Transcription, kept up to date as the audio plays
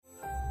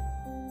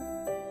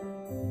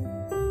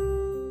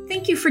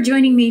Thank you for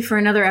joining me for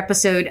another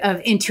episode of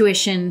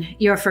Intuition,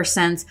 Your First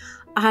Sense.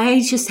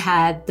 I just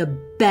had the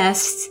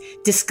best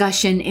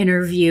discussion,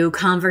 interview,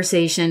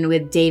 conversation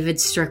with David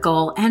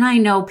Strickel. And I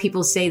know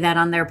people say that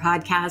on their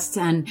podcasts,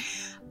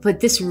 but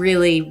this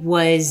really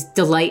was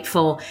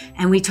delightful.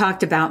 And we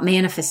talked about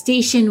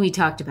manifestation. We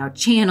talked about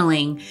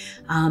channeling.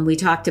 We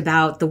talked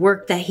about the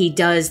work that he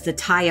does, the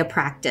Taya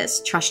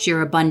practice, Trust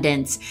Your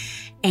Abundance.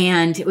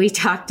 And we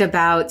talked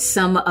about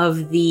some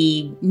of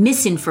the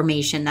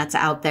misinformation that's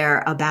out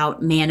there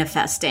about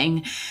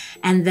manifesting,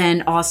 and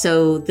then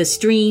also the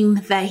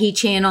stream that he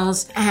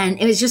channels. And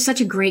it was just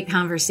such a great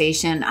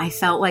conversation. I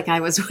felt like I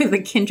was with a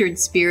kindred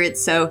spirit.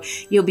 So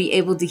you'll be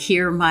able to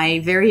hear my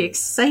very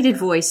excited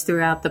voice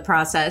throughout the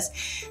process.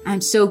 I'm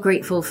so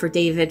grateful for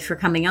David for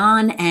coming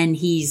on, and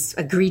he's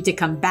agreed to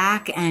come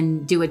back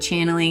and do a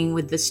channeling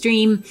with the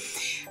stream.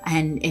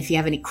 And if you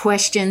have any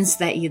questions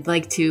that you'd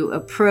like to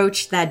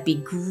approach, that'd be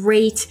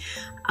great.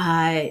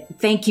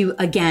 Thank you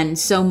again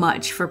so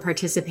much for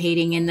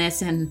participating in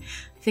this. And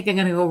I think I'm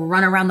going to go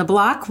run around the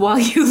block while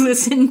you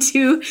listen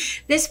to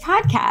this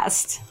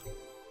podcast.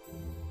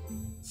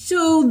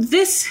 So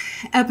this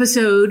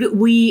episode,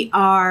 we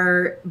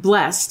are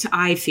blessed,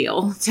 I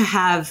feel, to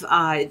have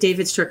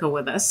David Strickel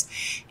with us.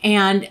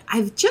 And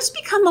I've just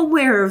become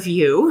aware of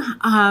you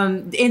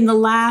in the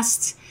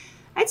last,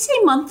 I'd say,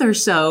 month or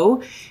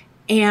so.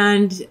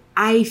 And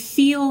I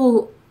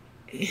feel,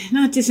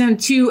 not to sound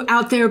too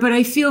out there, but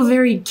I feel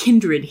very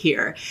kindred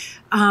here.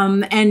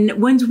 And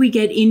once we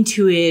get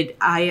into it,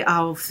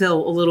 I'll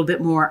fill a little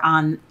bit more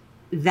on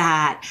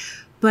that.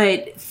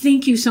 But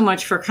thank you so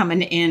much for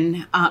coming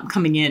in,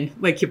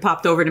 like you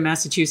popped over to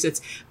Massachusetts,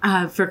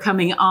 for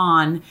coming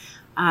on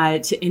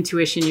to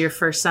Intuition, Your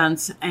First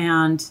Sense,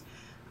 and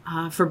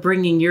for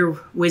bringing your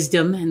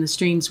wisdom and the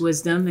stream's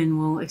wisdom. And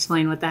we'll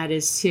explain what that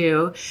is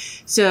too.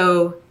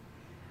 So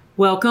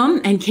welcome.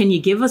 And can you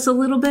give us a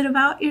little bit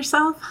about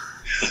yourself?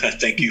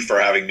 Thank you for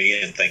having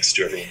me, and thanks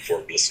to everyone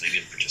for listening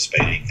and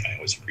participating. I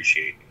always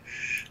appreciate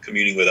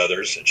communing with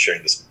others and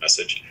sharing this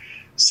message.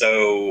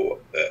 So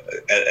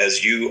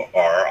as you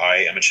are, I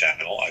am a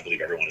channel. I believe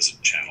everyone is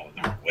a channel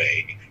in their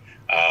way,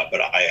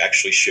 but I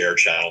actually share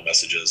channel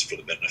messages for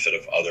the benefit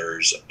of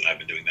others, and I've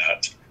been doing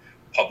that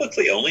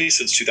publicly only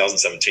since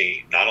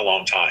 2017, not a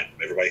long time.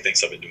 Everybody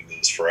thinks I've been doing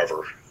this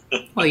forever.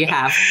 Well, you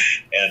have.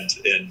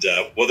 And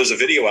well, there's a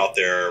video out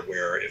there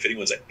where if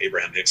anyone's an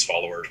Abraham Hicks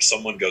follower,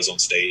 someone goes on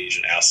stage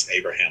and asks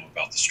Abraham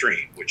about the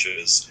stream, which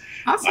is,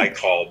 awesome. I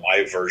call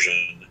my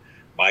version,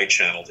 my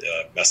channeled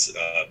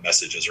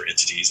messages or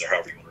entities, or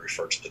however you want to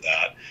refer to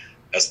that,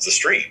 as the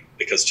stream.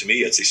 Because to me,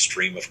 it's a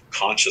stream of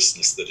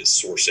consciousness that is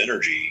source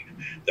energy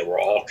that we're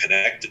all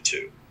connected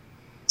to.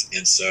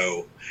 And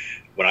so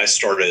when I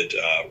started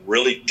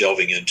really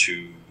delving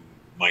into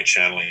my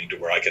channeling to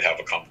where I could have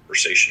a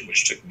conversation,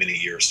 which took many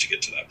years to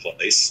get to that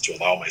place, to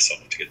allow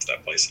myself to get to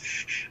that place,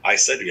 I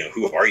said,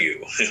 who are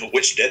you?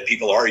 Which dead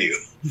people are you?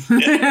 It's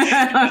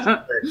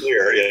very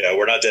clear. Yeah,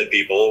 we're not dead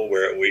people.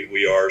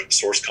 We are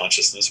source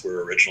consciousness.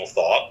 We're original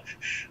thought.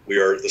 We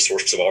are the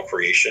source of all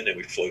creation, and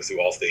we flow through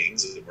all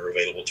things, and we're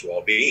available to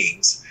all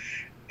beings.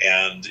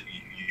 And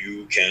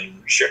you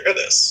can share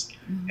this,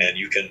 and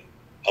you can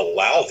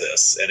allow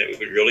this. And it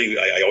would really,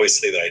 I always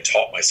say that I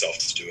taught myself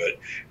to do it.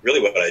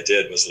 Really what I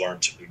did was learn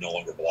to no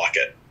longer block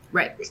it,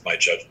 right, with my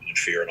judgment and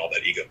fear and all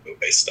that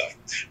ego-based stuff.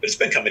 But it's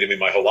been coming to me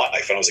my whole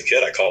life. When I was a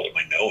kid, I called it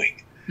my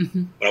knowing.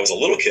 Mm-hmm. When I was a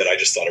little kid, I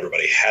just thought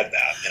everybody had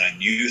that, and I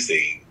knew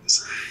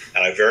things.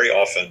 And I very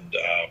often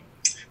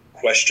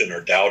questioned or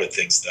doubted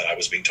things that I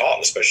was being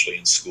taught, especially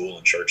in school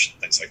and church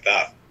and things like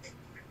that.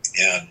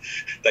 And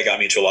that got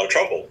me into a lot of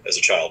trouble as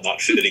a child, not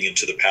fitting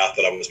into the path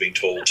that I was being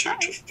told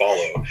to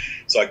follow.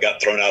 So I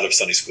got thrown out of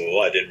Sunday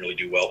school. I didn't really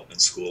do well in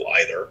school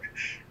either.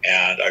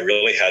 And I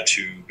really had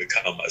to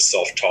become a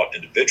self-taught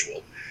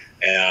individual.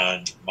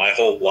 And my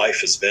whole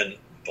life has been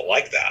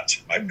like that.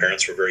 My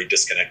parents were very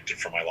disconnected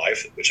from my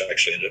life, which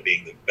actually ended up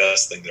being the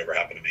best thing that ever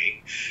happened to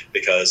me.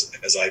 Because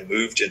as I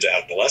moved into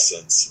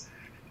adolescence,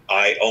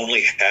 I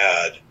only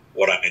had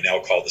what I now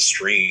call the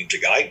stream to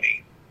guide me.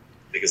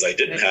 Because I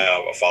didn't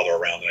have a father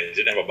around, and I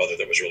didn't have a mother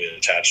that was really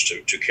attached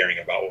to caring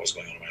about what was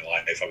going on in my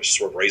life. I was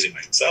sort of raising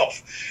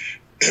myself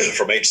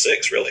from age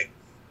 6, really.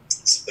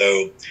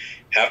 So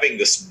having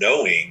this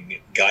knowing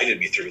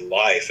guided me through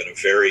life in a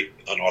very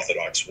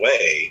unorthodox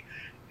way.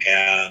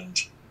 And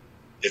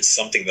it's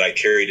something that I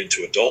carried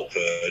into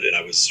adulthood. And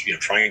I was,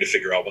 trying to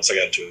figure out, once I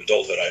got into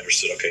adulthood, I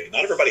understood, okay,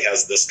 not everybody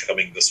has this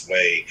coming this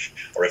way,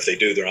 or if they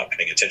do, they're not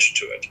paying attention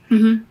to it.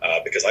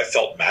 Mm-hmm. Because I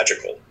felt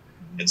magical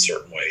in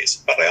certain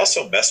ways, but I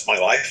also messed my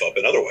life up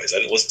in other ways. I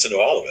didn't listen to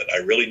all of it. I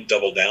really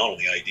doubled down on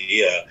the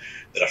idea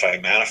that if I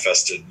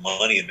manifested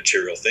money and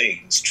material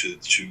things to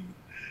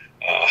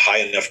a high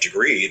enough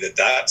degree,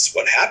 that's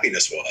what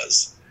happiness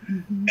was.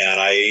 Mm-hmm.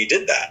 And I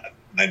did that.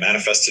 I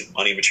manifested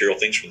money and material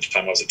things from the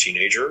time I was a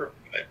teenager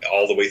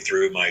all the way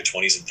through my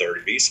 20s and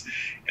 30s,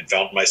 and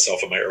found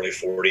myself in my early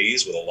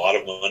 40s with a lot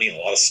of money and a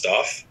lot of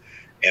stuff,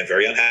 and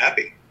very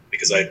unhappy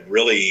because I'd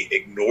really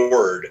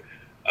ignored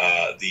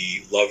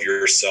the love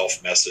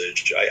yourself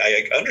message.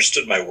 I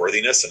understood my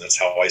worthiness, and that's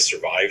how I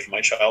survived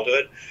my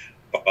childhood.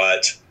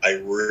 But I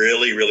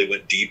really, really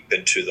went deep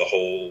into the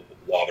whole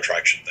law of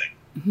attraction thing.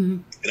 Mm-hmm.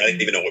 And I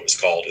didn't even know what it was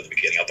called in the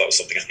beginning. I thought it was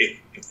something I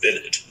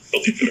invented,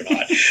 believe it or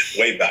not,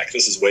 way back.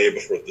 This is way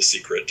before The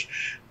Secret.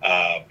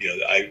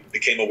 I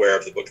became aware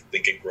of the book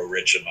Think and Grow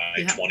Rich in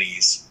my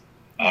 20s.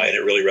 And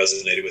it really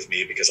resonated with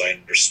me because I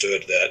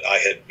understood that I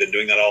had been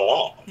doing that all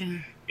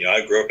along. Yeah.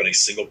 I grew up in a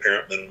single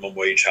parent minimum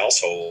wage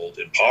household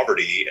in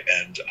poverty,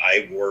 and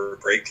I wore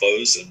great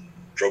clothes and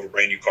drove a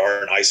brand new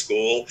car in high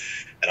school.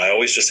 And I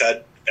always just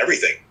had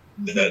everything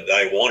that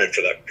I wanted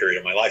for that period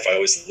of my life. I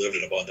always lived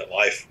an abundant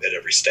life at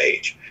every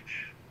stage.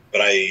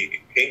 But I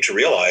came to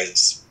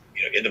realize,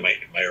 into my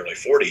early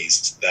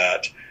 40s,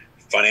 that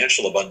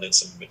financial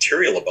abundance and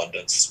material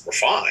abundance were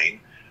fine,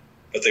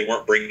 but they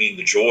weren't bringing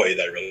the joy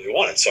that I really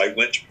wanted. So I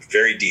went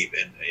very deep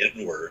and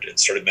inward and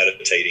started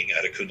meditating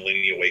at a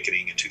Kundalini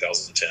awakening in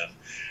 2010.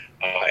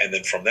 And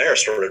then from there,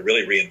 started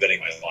really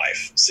reinventing my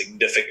life,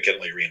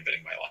 significantly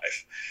reinventing my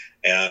life,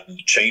 and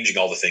changing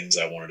all the things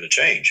I wanted to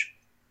change.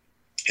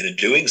 And in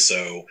doing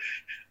so,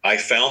 I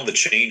found the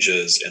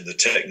changes and the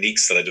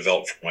techniques that I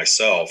developed for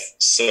myself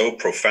so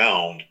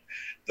profound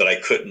that I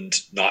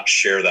couldn't not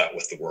share that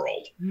with the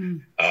world.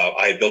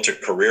 I had built a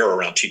career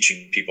around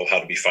teaching people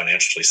how to be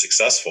financially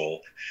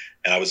successful,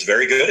 and I was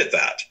very good at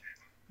that.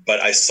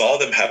 But I saw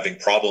them having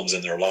problems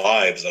in their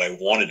lives that I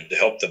wanted to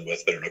help them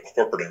with, but in a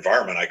corporate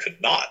environment, I could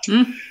not.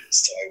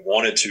 So I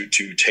wanted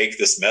to take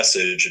this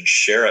message and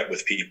share it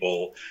with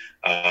people,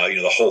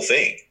 the whole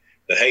thing.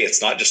 That, hey,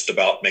 it's not just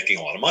about making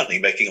a lot of money.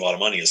 Making a lot of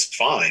money is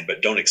fine,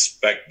 but don't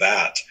expect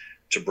that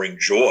to bring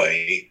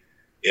joy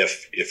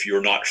if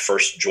you're not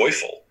first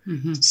joyful.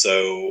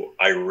 So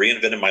I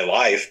reinvented my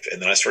life,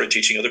 and then I started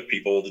teaching other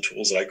people the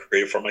tools that I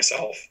created for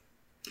myself.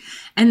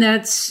 And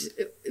it's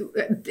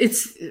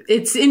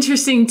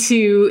interesting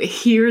to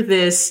hear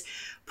this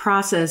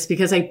process,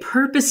 because I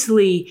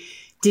purposely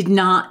did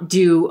not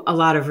do a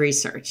lot of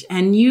research.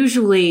 And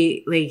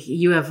usually, like,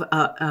 you have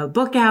a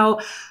book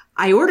out,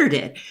 I ordered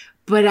it,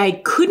 but I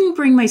couldn't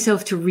bring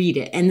myself to read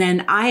it. And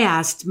then I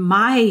asked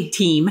my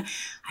team,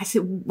 I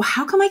said,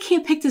 how come I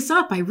can't pick this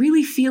up? I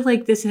really feel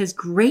like this has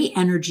great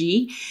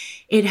energy.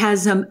 It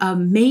has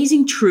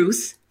amazing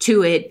truth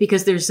to it,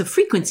 because there's a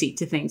frequency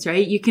to things,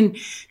 right? You can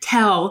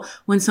tell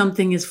when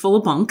something is full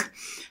of bunk,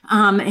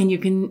 and you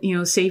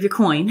can, save your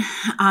coin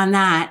on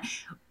that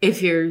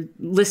if you're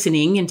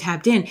listening and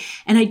tapped in.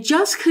 And I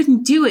just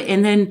couldn't do it.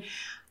 And then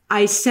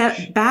I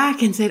sat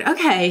back and said,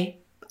 okay,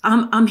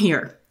 I'm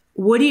here.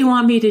 What do you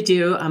want me to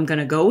do? I'm going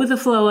to go with the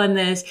flow on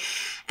this.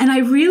 And I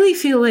really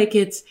feel like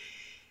it's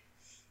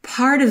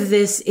part of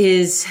this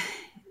is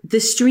the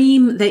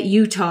stream that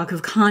you talk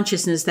of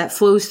consciousness that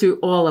flows through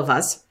all of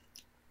us,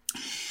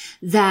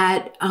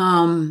 that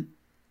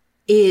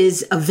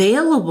is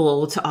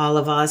available to all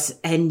of us.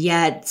 And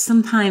yet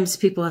sometimes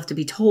people have to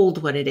be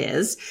told what it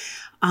is,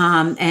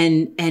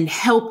 and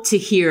help to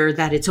hear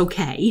that it's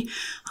okay.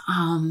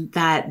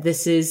 That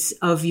this is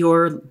of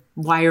your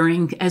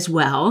wiring as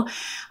well.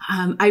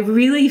 I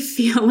really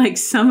feel like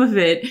some of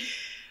it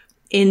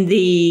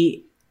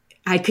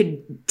I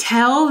could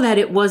tell that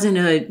it wasn't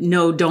a,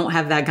 no, don't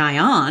have that guy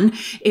on.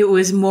 It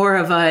was more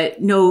of a,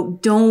 no,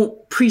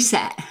 don't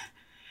preset.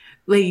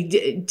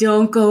 Like,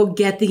 don't go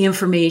get the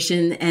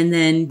information and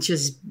then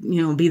just,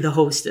 be the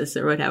hostess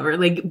or whatever.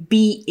 Like,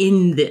 be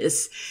in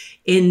this,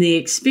 in the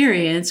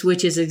experience,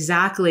 which is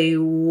exactly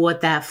what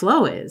that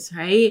flow is,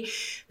 right?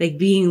 Like,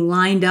 being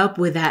lined up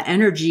with that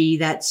energy,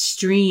 that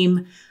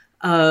stream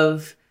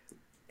of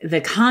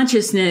the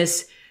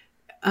consciousness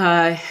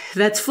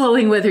that's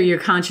flowing, whether you're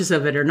conscious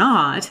of it or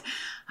not.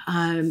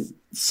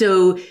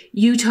 So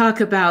you talk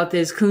about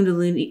this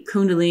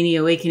Kundalini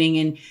awakening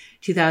in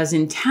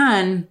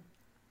 2010.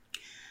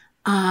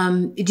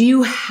 Do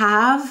you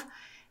have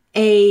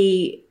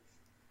I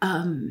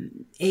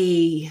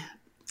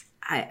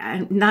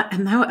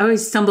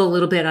always stumble a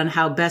little bit on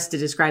how best to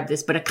describe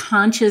this, but a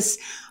conscious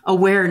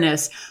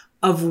awareness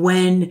of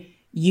when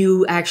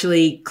you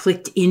actually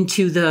clicked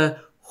into the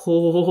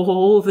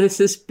whole, this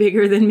is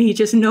bigger than me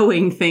just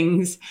knowing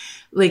things,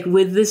 like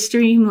with the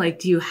stream? Like,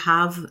 do you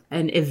have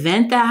an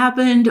event that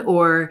happened,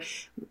 or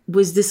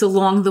was this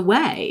along the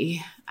way?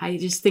 I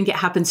just think it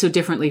happened so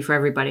differently for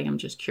everybody. I'm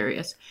just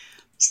curious.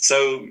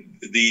 So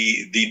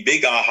the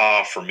big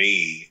aha for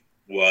me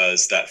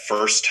was that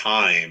first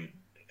time,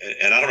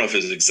 and I don't know if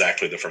it was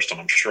exactly the first time.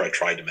 I'm sure I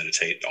tried to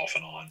meditate off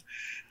and on,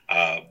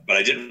 but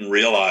I didn't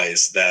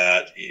realize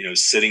that,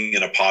 sitting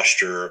in a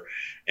posture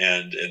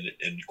and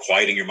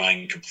quieting your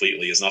mind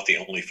completely is not the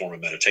only form of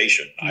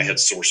meditation. I had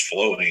source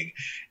flowing,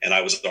 and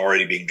I was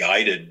already being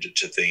guided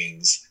to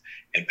things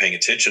and paying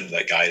attention to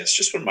that guidance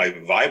just when my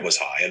vibe was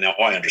high. And now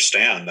I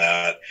understand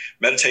that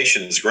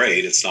meditation is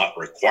great. It's not a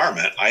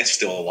requirement. I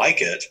still like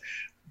it.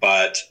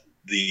 But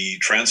the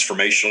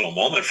transformational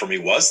moment for me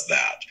was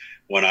that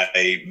when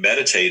I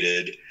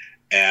meditated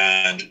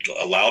and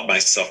allowed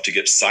myself to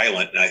get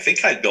silent. And I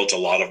think I'd built a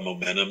lot of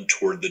momentum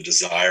toward the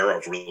desire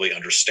of really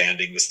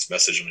understanding this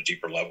message on a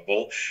deeper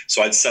level.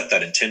 So I'd set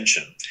that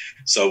intention.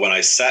 So when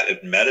I sat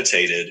and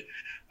meditated,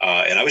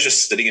 and I was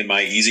just sitting in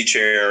my easy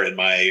chair in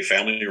my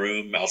family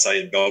room outside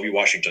in Bellevue,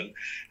 Washington,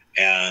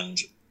 and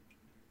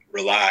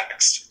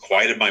relaxed,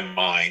 quieted my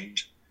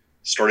mind,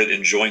 started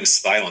enjoying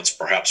silence,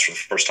 perhaps for the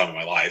first time in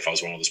my life. I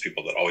was one of those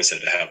people that always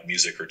had to have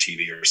music or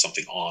TV or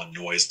something on,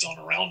 noise on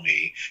around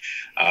me.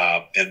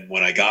 And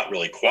when I got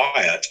really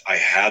quiet, I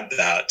had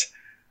that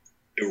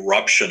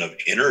eruption of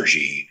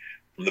energy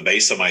from the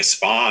base of my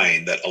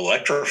spine that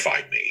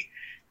electrified me.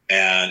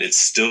 And it's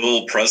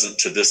still present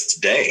to this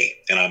day.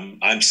 And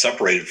I'm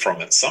separated from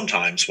it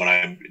sometimes when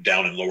I'm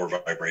down in lower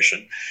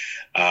vibration,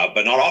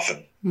 but not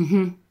often.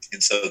 Mm-hmm.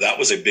 And so that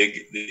was a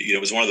big,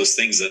 it was one of those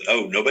things that,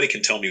 nobody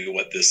can tell me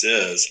what this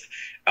is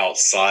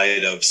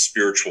outside of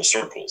spiritual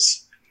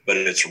circles, but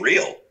it's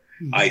real.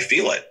 Mm-hmm. I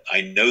feel it.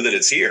 I know that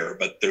it's here,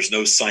 but there's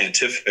no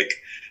scientific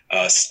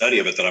study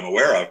of it that I'm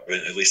aware of,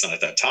 at least not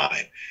at that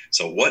time.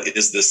 So what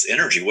is this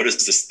energy? What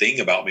is this thing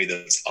about me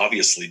that's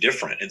obviously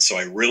different? And so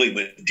I really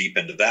went deep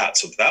into that.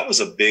 So that was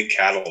a big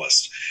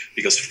catalyst,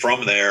 because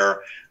from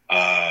there,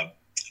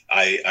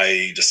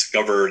 I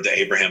discovered the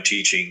Abraham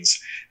teachings,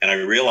 and I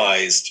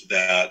realized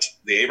that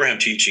the Abraham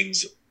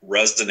teachings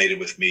resonated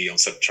with me on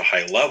such a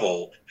high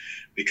level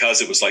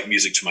because it was like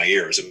music to my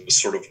ears. It was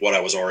sort of what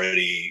I was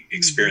already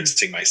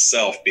experiencing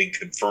myself, being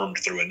confirmed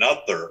through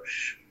another.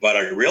 But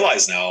I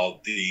realize now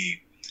the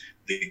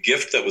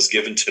gift that was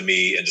given to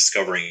me in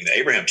discovering the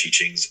Abraham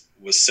teachings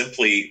was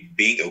simply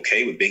being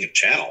okay with being a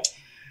channel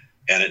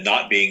and it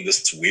not being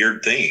this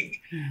weird thing.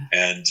 Yeah.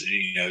 And,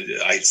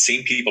 I'd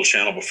seen people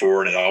channel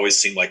before, and it always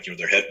seemed like,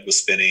 their head was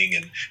spinning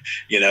and,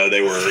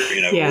 they were,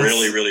 yes,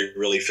 really, really,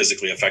 really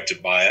physically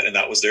affected by it. And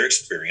that was their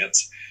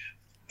experience.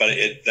 But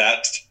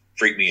that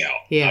freaked me out.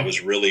 Yeah. I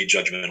was really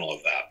judgmental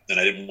of that. And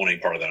I didn't want any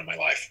part of that in my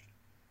life.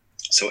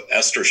 So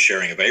Esther's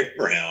sharing of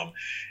Abraham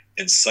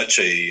in such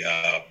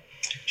a,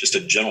 just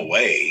a gentle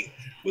way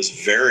was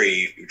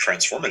very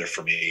transformative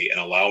for me and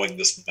allowing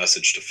this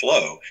message to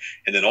flow.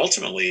 And then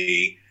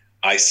ultimately,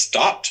 I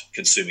stopped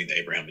consuming the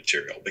Abraham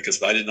material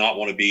because I did not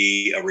want to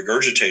be a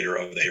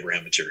regurgitator of the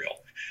Abraham material.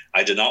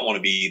 I did not want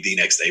to be the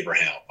next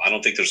Abraham. I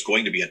don't think there's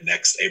going to be a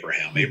next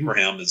Abraham. Mm-hmm.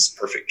 Abraham is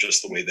perfect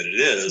just the way that it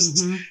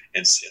is, mm-hmm,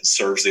 and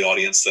serves the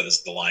audience that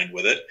is aligned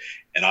with it.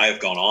 And I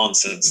have gone on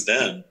since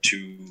then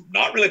to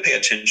not really pay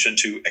attention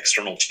to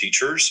external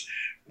teachers,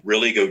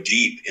 really go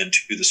deep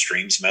into the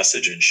stream's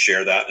message and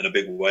share that in a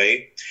big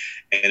way.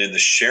 And in the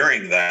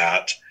sharing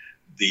that,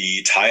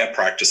 the Taya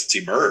practice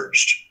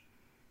emerged.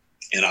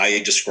 And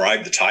I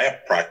described the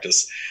Taya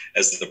practice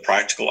as the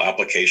practical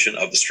application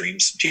of the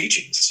stream's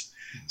teachings.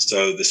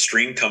 So the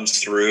stream comes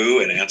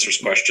through and answers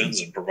questions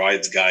and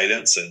provides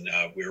guidance. And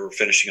we're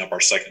finishing up our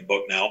second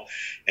book now.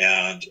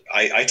 And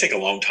I take a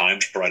long time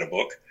to write a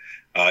book.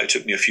 It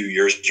took me a few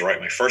years to write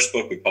my first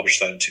book. We published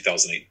that in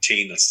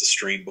 2018. That's the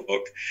stream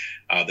book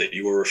that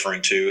you were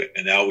referring to.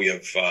 And now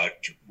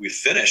we've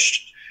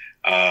finished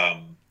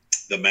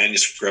the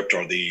manuscript,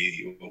 or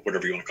the,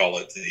 whatever you want to call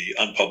it, the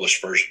unpublished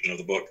version of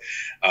the book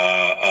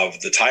of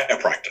the Taya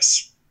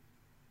practice.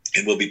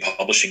 And we'll be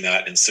publishing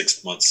that in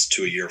 6 months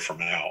to a year from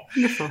now.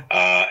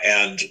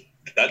 And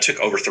that took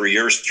over 3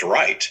 years to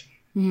write,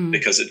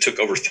 because it took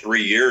over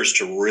 3 years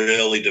to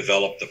really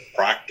develop the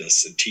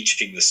practice and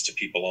teaching this to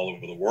people all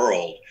over the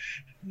world,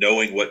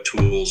 knowing what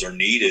tools are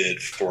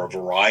needed for a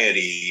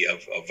variety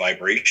of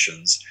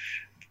vibrations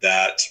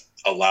that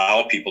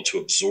allow people to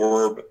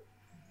absorb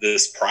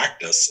this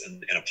practice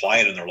and apply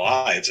it in their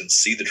lives and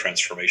see the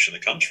transformation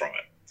that comes from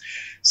it.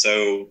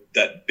 So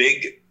that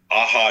big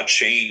aha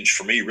change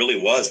for me really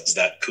was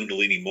that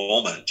Kundalini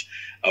moment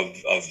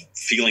of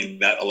feeling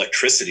that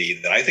electricity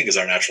that I think is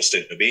our natural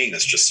state of being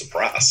that's just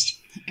suppressed.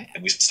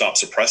 And we stop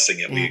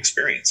suppressing it, we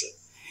experience it.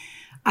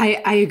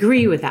 I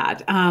agree with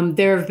that.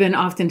 There have been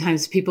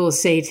oftentimes people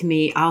say to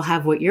me, I'll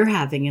have what you're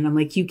having. And I'm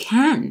like, you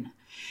can.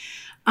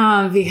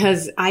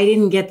 Because I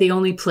didn't get the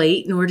only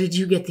plate, nor did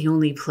you get the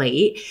only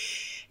plate.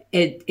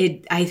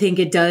 I think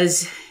it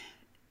does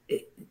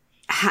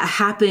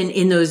happen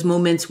in those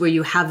moments where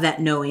you have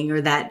that knowing or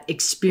that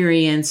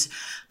experience.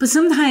 But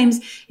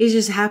sometimes it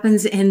just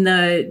happens in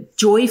the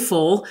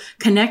joyful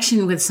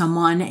connection with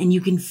someone, and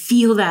you can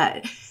feel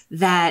that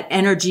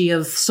energy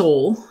of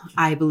soul,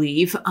 I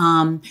believe.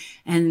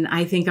 And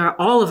I think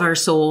all of our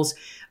souls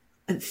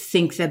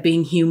think that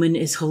being human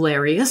is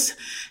hilarious,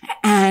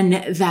 and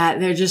that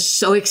they're just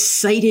so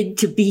excited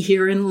to be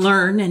here and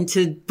learn and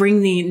to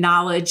bring the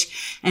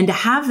knowledge and to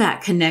have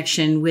that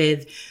connection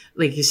with,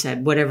 like you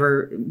said,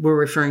 whatever we're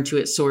referring to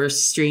at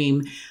source,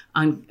 stream,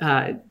 on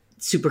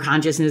super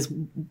consciousness,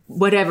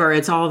 whatever.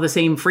 It's all the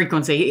same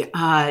frequency,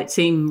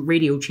 same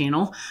radio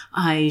channel.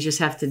 You just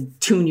have to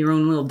tune your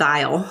own little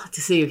dial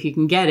to see if you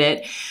can get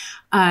it.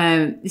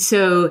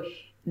 So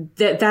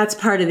that's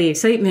part of the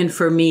excitement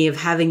for me of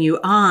having you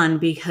on,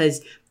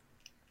 because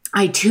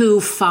I too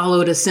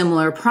followed a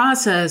similar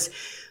process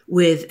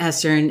with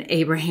Esther and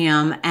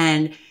Abraham.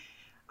 And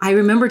I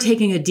remember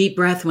taking a deep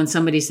breath when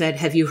somebody said,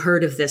 have you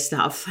heard of this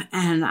stuff?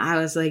 And I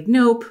was like,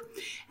 nope.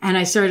 And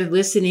I started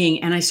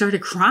listening and I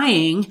started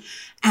crying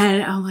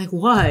and I'm like,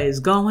 what is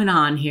going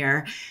on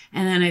here?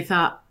 And then I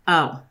thought,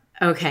 oh,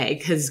 okay.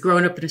 Because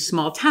growing up in a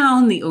small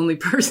town, the only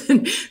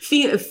person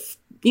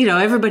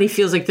everybody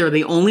feels like they're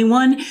the only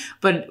one.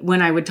 But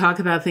when I would talk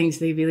about things,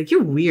 they'd be like,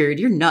 you're weird.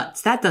 You're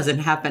nuts. That doesn't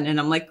happen. And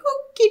I'm like,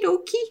 okie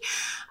dokie.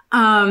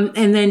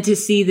 And then to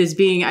see this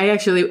being, I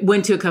actually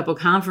went to a couple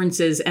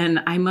conferences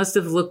and I must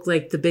have looked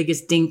like the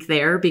biggest dink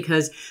there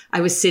because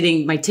I was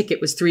sitting, my ticket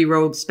was 3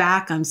 rows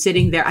back. I'm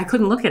sitting there. I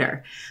couldn't look at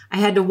her. I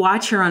had to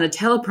watch her on a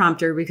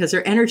teleprompter because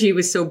her energy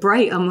was so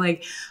bright. I'm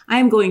like,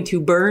 I'm going to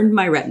burn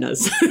my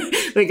retinas.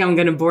 Like I'm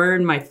going to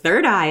burn my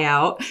third eye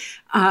out.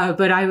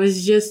 But I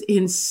was just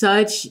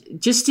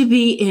just to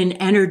be in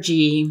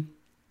energy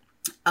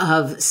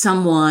of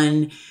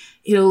someone,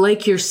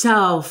 like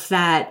yourself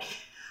that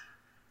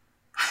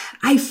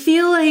I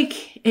feel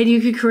like, and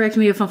you could correct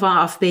me if I'm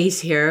off base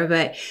here,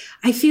 but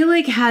I feel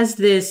like has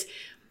this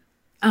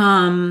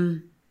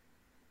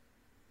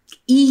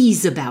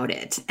ease about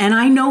it. And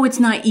I know it's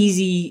not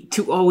easy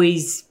to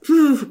always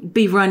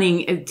be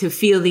running to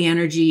feel the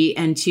energy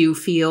and to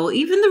feel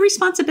even the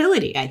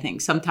responsibility, I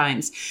think,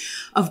 sometimes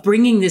of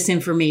bringing this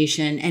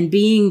information and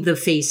being the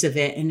face of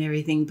it and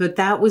everything. But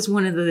that was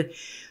one of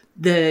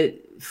the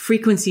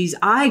frequencies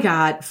I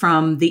got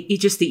from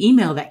just the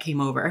email that came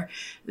over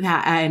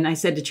and I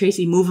said to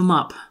Tracy, move them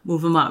up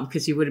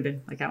because you would have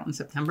been like out in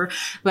September.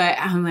 But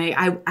I'm like,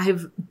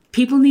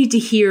 people need to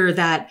hear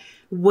that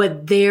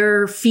what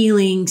they're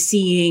feeling,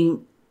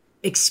 seeing,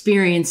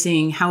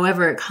 experiencing,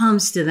 however it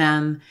comes to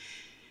them,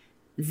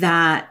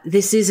 that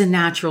this is a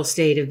natural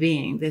state of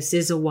being. This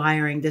is a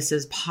wiring. This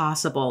is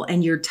possible.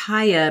 And your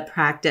Taya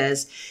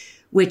practice,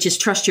 which is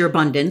trust your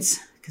abundance,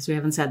 because we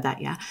haven't said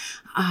that yet.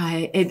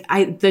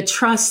 The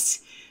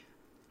trust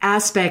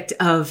aspect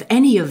of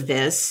any of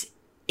this,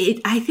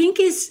 I think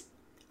is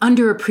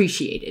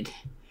underappreciated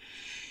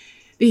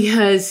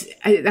because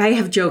I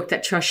have joked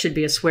that trust should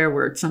be a swear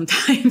word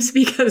sometimes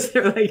because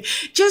they're like,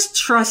 just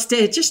trust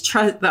it. Just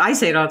trust. But I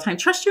say it all the time.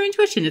 Trust your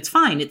intuition. It's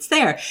fine. It's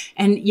there.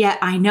 And yet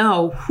I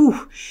know,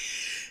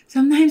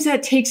 sometimes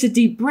that takes a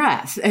deep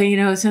breath.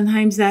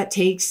 Sometimes that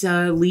takes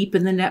a leap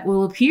and the net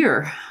will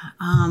appear.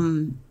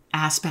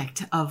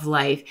 Aspect of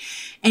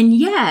life. And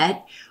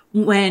yet,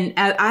 when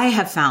I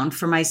have found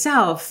for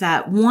myself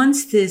that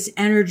once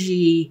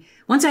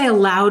I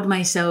allowed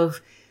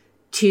myself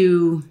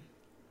to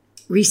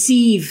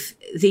receive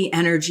the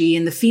energy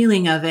and the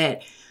feeling of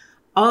it,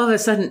 all of a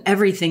sudden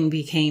everything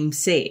became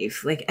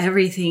safe. Like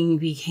everything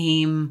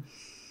became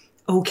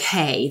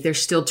okay.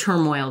 There's still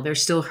turmoil.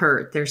 There's still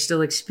hurt. There's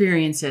still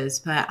experiences.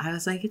 But I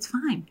was like, it's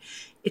fine.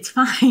 It's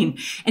fine.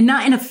 And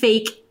not in a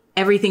fake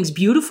everything's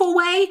beautiful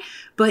way,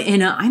 but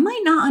I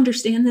might not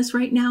understand this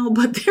right now,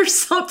 but there's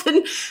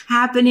something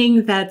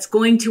happening that's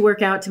going to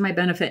work out to my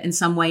benefit in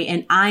some way.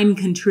 And I'm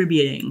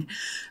contributing.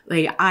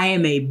 Like I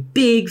am a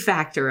big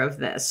factor of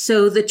this.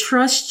 So the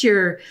trust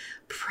your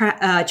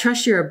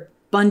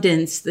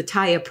abundance, the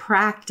Taya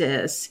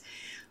practice,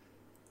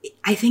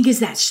 I think is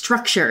that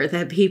structure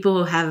that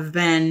people have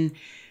been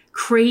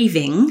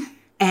craving.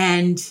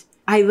 And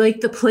I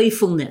like the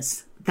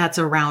playfulness that's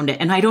around it.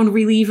 And I don't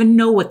really even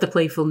know what the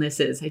playfulness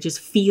is. I just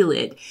feel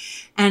it.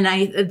 And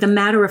the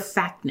matter of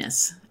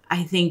factness,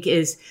 I think,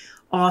 is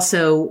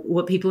also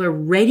what people are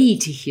ready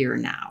to hear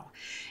now,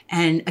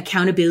 and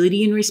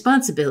accountability and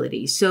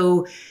responsibility.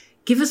 So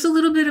give us a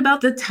little bit about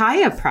the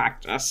Taya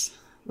practice.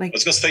 I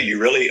was going to say, you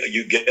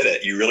get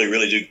it. You really,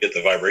 really do get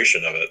the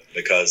vibration of it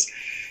because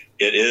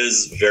it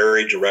is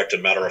very direct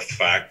and matter of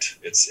fact.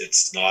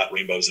 It's not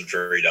rainbows and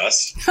fairy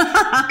dust.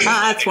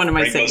 That's one of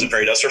my rainbows and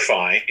fairy dust are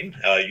fine.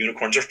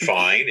 Unicorns are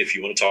fine. If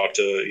you want to talk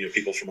to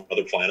people from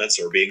other planets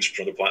or beings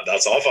from other planets,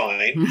 that's all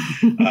fine.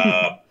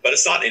 But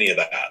it's not any of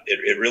that.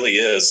 It really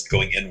is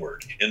going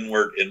inward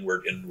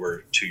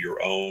to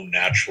your own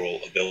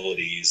natural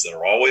abilities that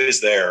are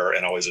always there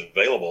and always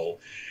available,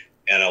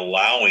 and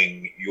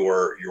allowing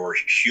your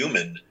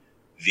human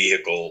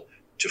vehicle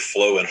to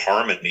flow in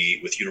harmony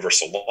with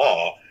universal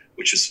law,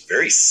 which is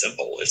very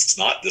simple. It's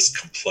not this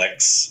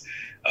complex,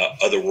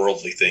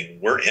 otherworldly thing.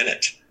 We're in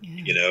it.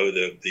 Yeah.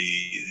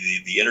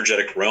 The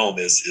energetic realm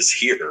is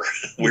here.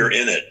 We're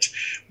in it.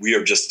 We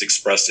are just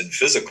expressed in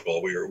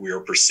physical. We are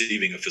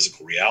perceiving a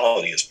physical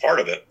reality as part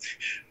of it,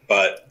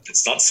 but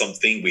it's not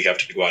something we have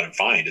to go out and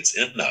find. It's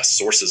in us.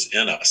 Source is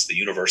in us. The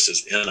universe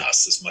is in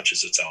us as much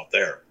as it's out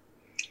there.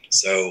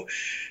 So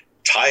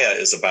Taya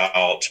is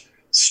about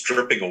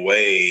stripping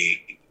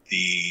away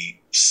the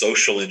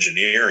social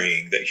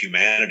engineering that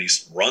humanity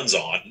runs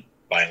on,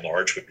 by and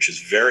large, which is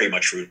very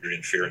much rooted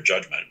in fear and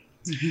judgment.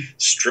 Mm-hmm.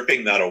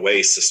 Stripping that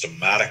away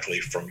systematically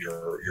from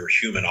your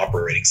human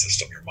operating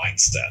system, your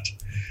mindset.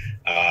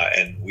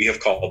 And we have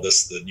called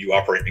this the new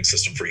operating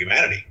system for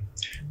humanity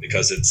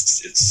because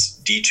it's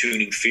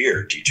detuning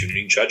fear,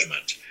 detuning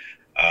judgment,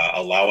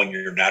 allowing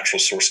your natural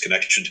source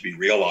connection to be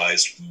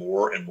realized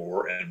more and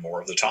more and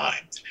more of the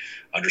time.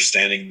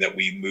 Understanding that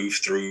we move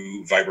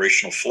through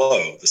vibrational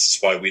flow. This is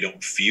why we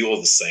don't feel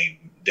the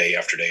same day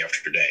after day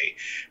after day.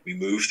 We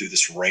move through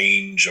this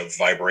range of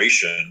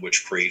vibration,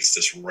 which creates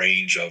this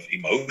range of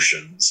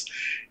emotions.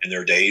 And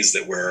there are days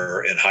that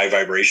we're in high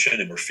vibration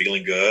and we're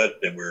feeling good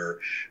and we're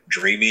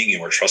dreaming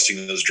and we're trusting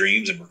in those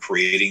dreams and we're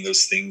creating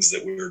those things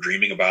that we were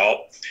dreaming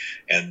about,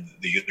 and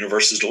the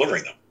universe is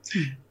delivering them.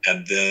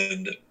 And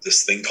then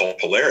this thing called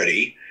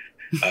polarity,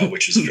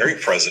 which is very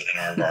present in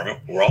our environment,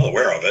 we're all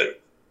aware of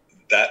it,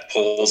 that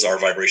pulls our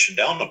vibration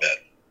down a bit.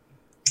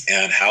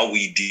 And how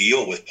we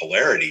deal with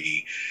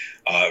polarity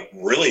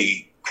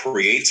really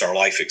creates our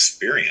life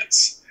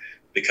experience,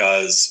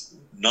 because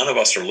none of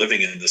us are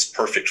living in this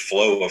perfect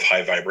flow of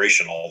high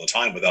vibration all the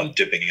time without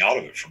dipping out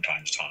of it from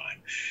time to time.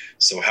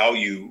 So how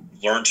you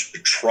learn to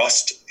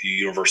trust the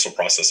universal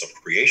process of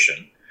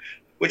creation,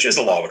 which is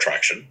the law of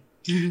attraction.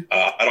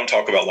 I don't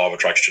talk about law of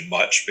attraction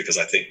much because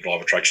I think law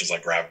of attraction is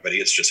like gravity.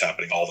 It's just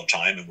happening all the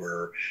time, and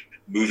we're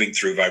moving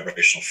through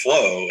vibrational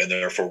flow, and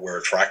therefore we're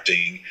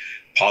attracting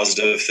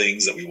positive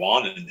things that we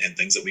want and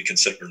things that we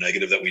consider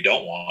negative that we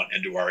don't want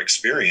into our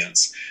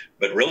experience.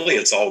 But really,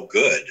 it's all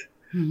good,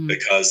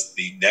 because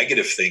the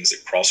negative things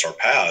that cross our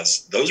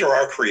paths, those are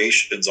our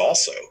creations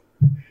also.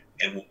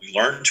 And when we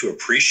learn to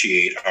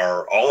appreciate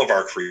all of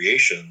our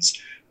creations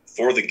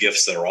for the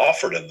gifts that are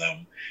offered in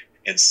them,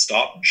 and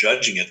stop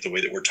judging it the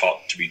way that we're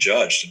taught to be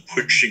judged and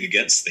pushing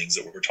against things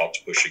that we're taught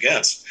to push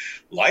against,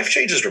 life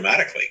changes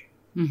dramatically.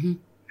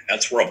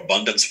 That's where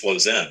abundance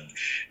flows in.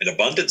 And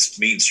abundance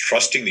means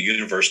trusting the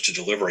universe to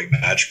deliver a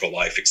magical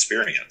life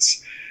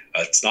experience.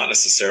 It's not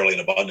necessarily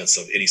an abundance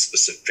of any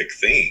specific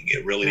thing.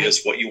 It really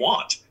is what you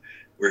want.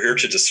 We're here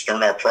to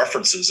discern our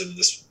preferences in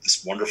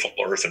this wonderful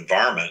earth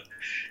environment.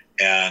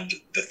 And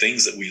the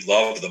things that we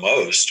love the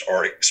most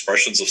are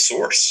expressions of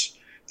source.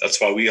 That's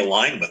why we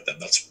align with them.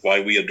 That's why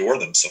we adore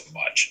them so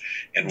much.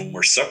 And when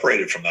we're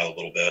separated from that a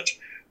little bit,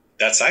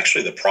 that's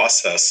actually the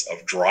process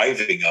of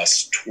driving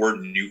us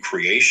toward new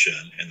creation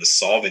and the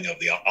solving of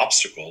the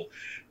obstacle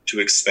to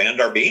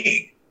expand our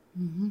being,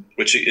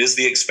 which is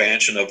the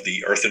expansion of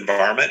the earth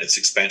environment. It's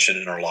expansion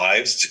in our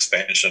lives. It's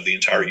expansion of the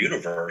entire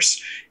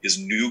universe, is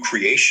new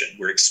creation.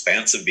 We're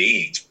expansive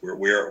beings.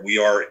 We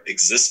are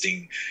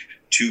existing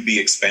to be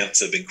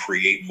expansive and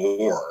create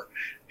more.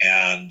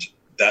 And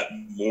that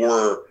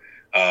more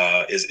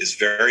is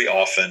very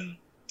often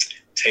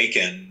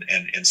taken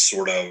and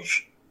sort of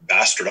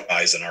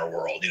bastardized in our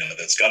world.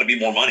 That's got to be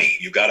more money.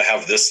 You've got to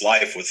have this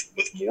life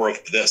with more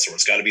of this, or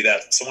it's got to be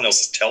that someone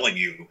else is telling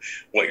you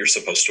what you're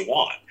supposed to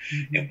want.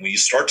 And when you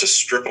start to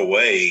strip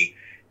away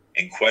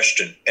and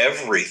question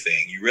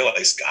everything, you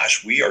realize,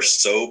 gosh, we are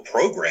so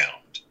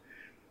programmed.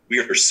 We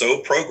are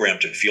so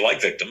programmed to feel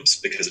like victims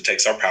because it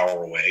takes our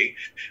power away.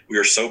 We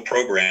are so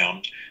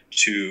programmed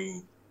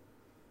to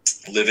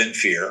live in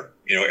fear.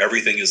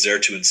 Everything is there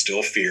to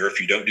instill fear.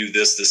 If you don't do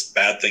this, this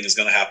bad thing is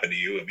going to happen to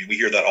you. I mean, we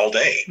hear that all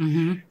day.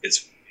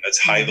 It's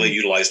highly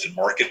utilized in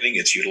marketing.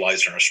 It's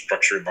utilized in our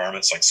structured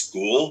environments like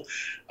school,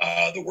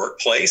 the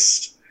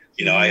workplace.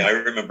 I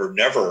remember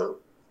never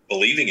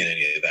believing in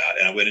any of that.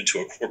 And I went into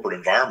a corporate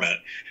environment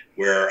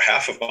where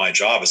half of my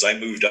job, as I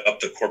moved up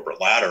the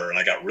corporate ladder and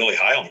I got really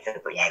high on the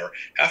corporate ladder,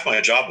 half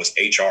my job was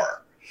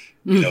HR.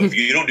 If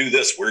you don't do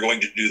this, we're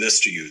going to do this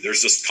to you.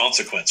 There's this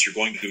consequence. You're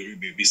going to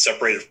be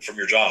separated from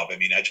your job. I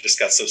mean, I just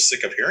got so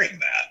sick of hearing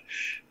that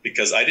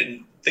because I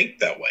didn't think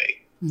that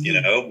way.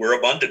 We're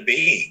abundant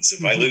beings.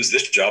 If I lose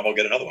this job, I'll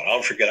get another one.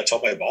 I'll forget. I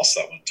told my boss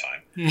that one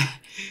time.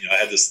 I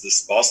had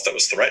this boss that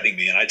was threatening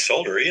me, and I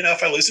told her,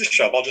 if I lose this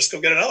job, I'll just go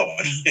get another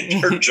one. And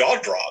her jaw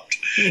dropped.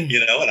 And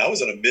I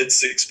was in a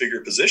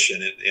mid-six-figure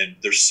position, and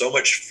there's so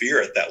much fear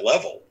at that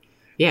level.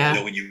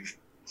 When you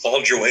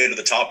clawed your way to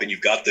the top and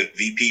you've got the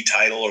VP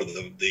title or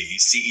the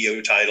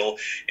CEO title,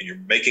 and you're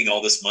making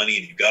all this money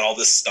and you've got all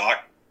this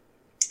stock,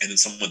 and then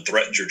someone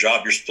threatens your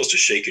job, you're supposed to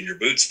shake in your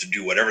boots to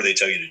do whatever they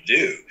tell you to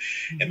do.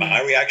 And my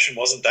reaction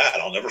wasn't that.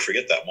 I'll never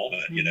forget that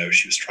moment.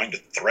 She was trying to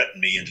threaten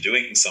me into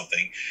doing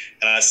something.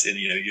 And I said,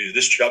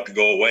 this job could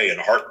go away in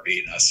a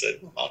heartbeat. And I said,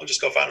 well, I'll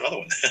just go find another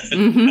one.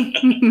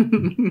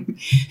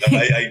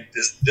 I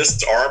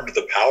disarmed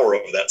the power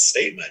of that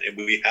statement. And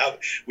we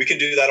can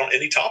do that on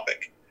any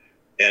topic.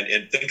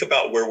 And think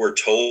about where we're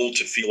told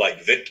to feel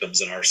like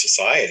victims in our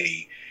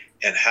society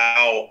and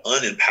how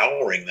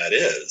unempowering that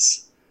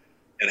is,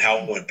 and how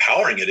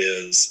empowering it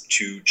is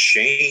to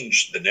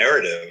change the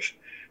narrative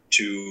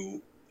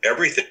to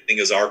everything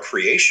is our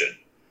creation.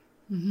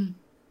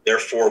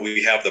 Therefore,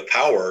 we have the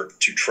power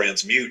to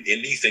transmute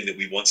anything that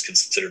we once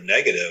considered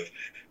negative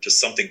to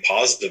something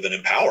positive and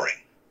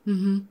empowering.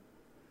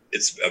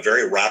 It's a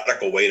very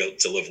radical way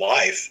to live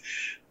life.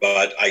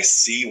 But I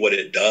see what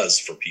it does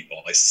for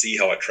people. I see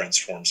how it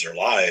transforms their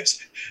lives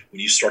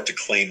when you start to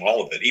claim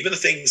all of it. Even the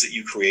things that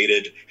you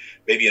created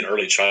maybe in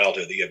early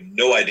childhood that you have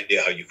no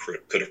idea how you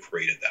could have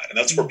created that. And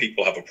that's where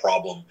people have a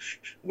problem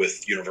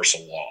with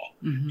universal law.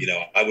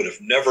 I would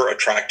have never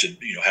attracted,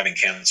 having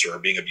cancer or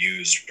being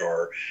abused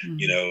or,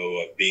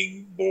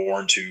 being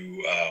born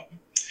to,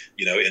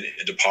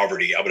 into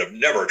poverty, I would have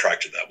never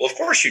attracted that. Well, of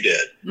course you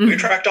did. Mm-hmm. We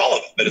attract all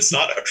of it, but it's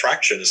not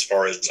attraction as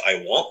far as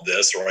I want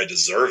this or I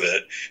deserve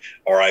it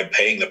or I'm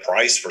paying the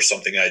price for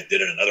something I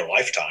did in another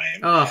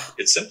lifetime. Oh,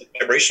 it's simply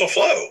vibrational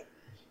flow.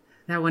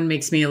 That one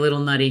makes me a little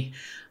nutty.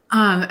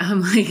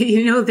 I'm like,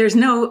 there's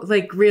no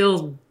like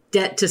real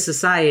debt to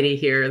society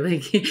here.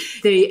 Like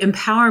the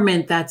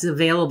empowerment that's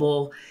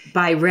available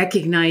by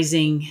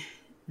recognizing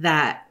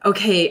that,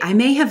 okay, I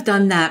may have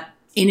done that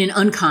in an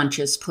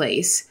unconscious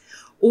place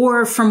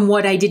or from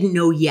what I didn't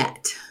know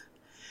yet.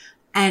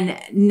 And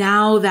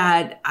now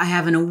that I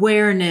have an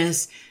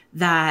awareness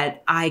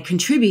that I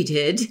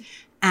contributed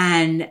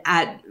and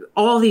at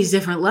all these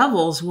different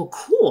levels, well,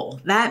 cool.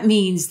 That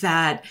means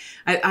that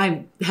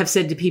I have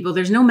said to people,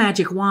 there's no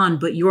magic wand,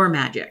 but your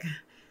magic.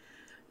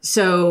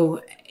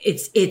 So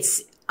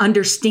it's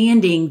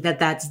understanding that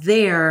that's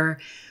there,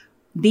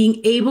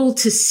 being able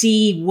to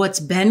see what's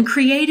been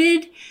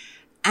created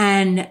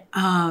and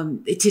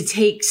to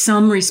take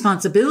some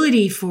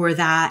responsibility for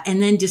that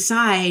and then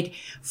decide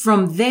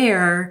from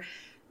there,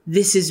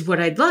 this is what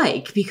I'd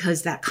like,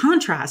 because that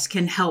contrast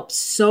can help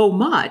so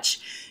much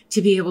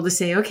to be able to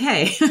say,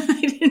 okay,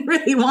 I didn't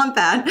really want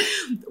that.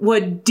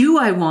 What do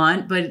I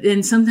want? But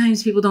then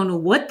sometimes people don't know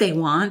what they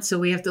want. So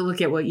we have to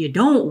look at what you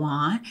don't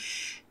want.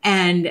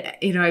 And,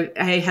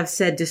 I have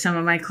said to some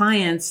of my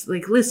clients,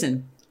 like,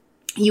 listen,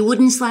 you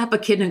wouldn't slap a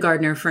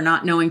kindergartner for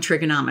not knowing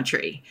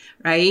trigonometry,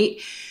 right?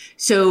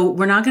 So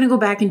we're not going to go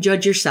back and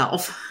judge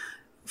yourself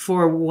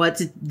for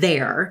what's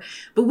there,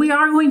 but we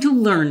are going to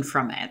learn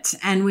from it.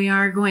 And we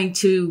are going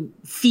to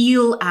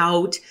feel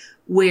out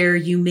where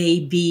you may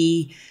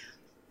be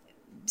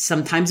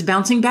sometimes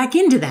bouncing back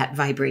into that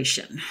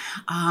vibration,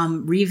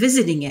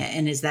 revisiting it.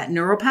 And is that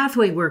neural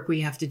pathway work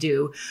we have to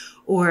do?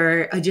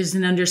 Or just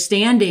an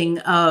understanding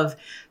of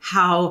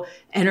how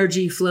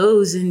energy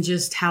flows and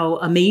just how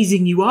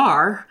amazing you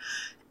are.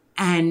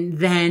 And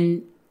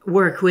then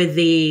work with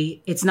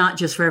it's not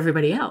just for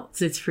everybody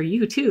else, it's for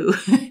you too.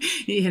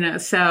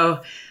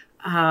 So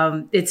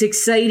it's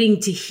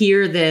exciting to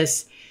hear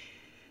this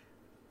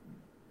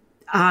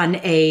on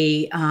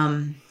a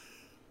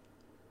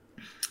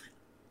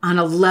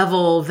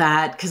level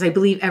that, because I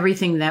believe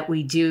everything that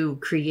we do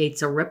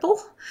creates a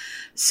ripple.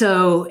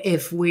 So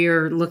if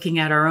we're looking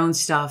at our own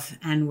stuff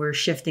and we're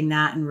shifting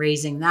that and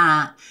raising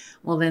that,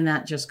 well, then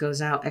that just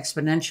goes out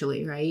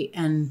exponentially, right?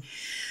 And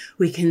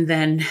we can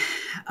then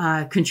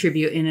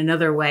contribute in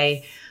another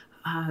way.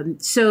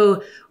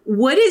 So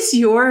what's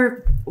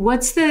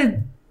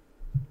the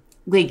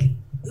like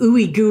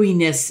ooey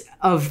gooiness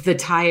of the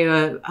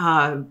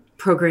Taya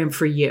program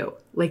for you?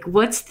 Like,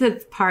 what's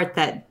the part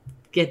that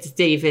gets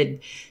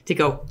David to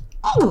go,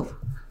 oh?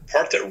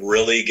 Part that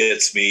really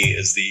gets me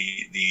is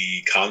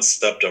the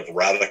concept of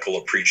radical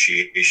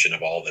appreciation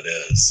of all that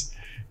is.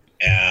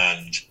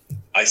 And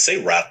I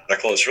say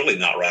radical, it's really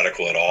not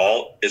radical at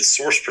all. It's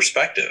source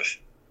perspective.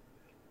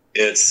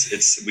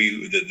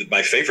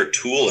 My favorite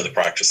tool in the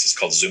practice is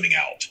called zooming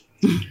out,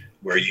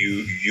 where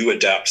you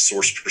adapt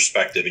source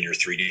perspective in your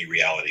 3D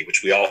reality,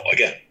 which we all,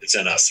 again, it's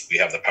in us. We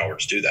have the power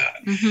to do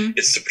that. Mm-hmm.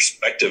 It's the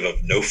perspective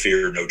of no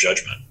fear, no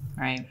judgment.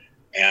 Right.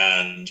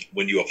 And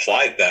when you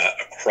apply that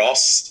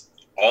across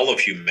all of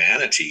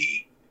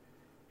humanity,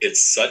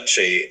 it's such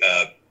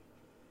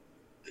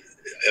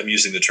I'm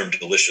using the term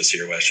delicious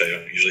here, which I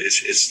don't usually,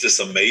 it's this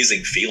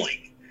amazing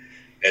feeling.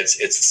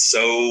 It's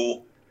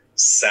so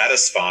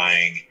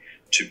satisfying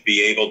to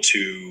be able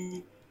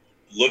to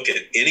look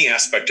at any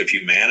aspect of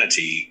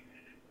humanity,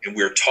 and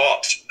we're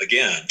taught,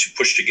 again, to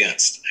push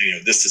against,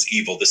 this is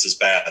evil, this is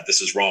bad,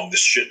 this is wrong,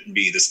 this shouldn't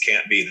be, this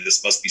can't be,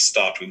 this must be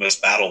stopped, we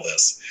must battle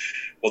this.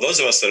 Well, those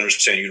of us that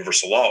understand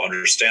universal law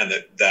understand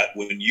that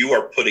when you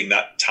are putting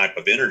that type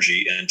of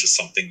energy into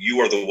something, you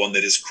are the one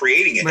that is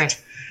creating it.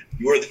 Right.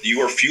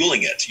 You are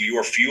fueling it. You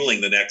are fueling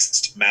the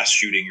next mass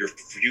shooting. You're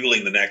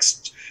fueling the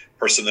next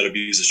person that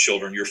abuses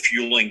children. You're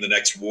fueling the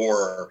next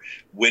war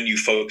when you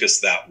focus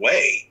that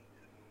way.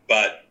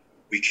 But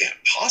we can't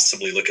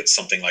possibly look at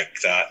something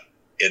like that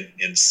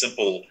in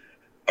simple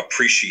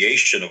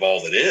appreciation of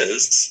all that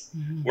is.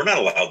 Mm-hmm. We're not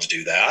allowed to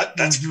do that.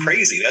 That's mm-hmm.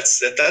 crazy. That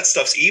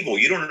stuff's evil.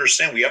 You don't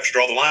understand. We have to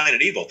draw the line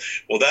at evil.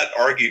 Well, that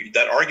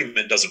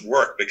argument doesn't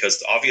work,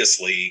 because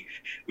obviously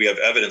we have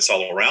evidence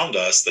all around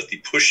us that the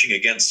pushing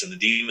against and the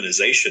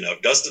demonization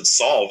of doesn't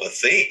solve a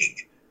thing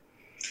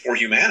for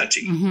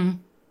humanity. Mm-hmm.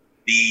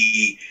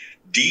 The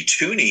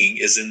detuning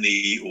is in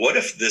the, what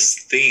if this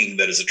thing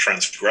that is a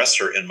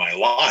transgressor in my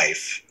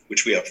life,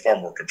 which we have far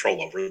more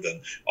control over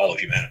than all of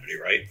humanity,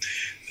 right?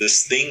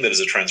 This thing that is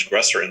a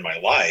transgressor in my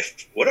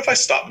life, what if I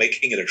stop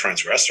making it a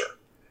transgressor?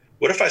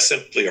 What if I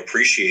simply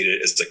appreciate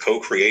it as a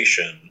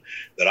co-creation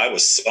that I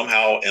was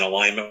somehow in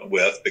alignment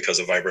with because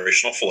of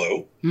vibrational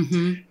flow?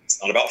 Mm-hmm.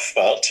 It's not about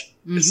fault.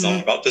 Mm-hmm. It's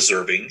not about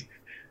deserving.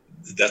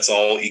 That's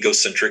all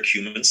egocentric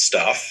human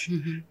stuff.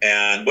 Mm-hmm.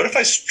 And what if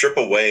I strip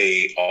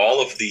away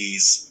all of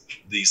these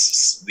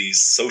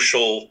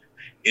social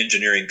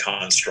engineering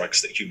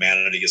constructs that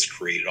humanity has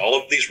created, all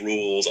of these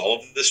rules, all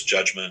of this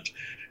judgment?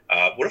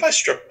 What if I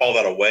strip all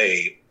that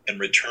away and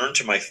return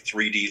to my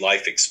 3D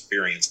life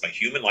experience, my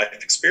human life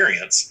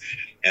experience,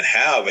 and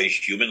have a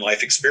human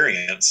life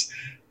experience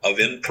of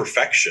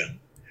imperfection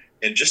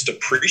and just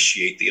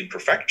appreciate the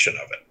imperfection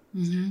of it.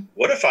 Mm-hmm.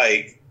 What if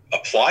I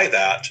apply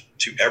that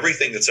to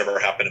everything that's ever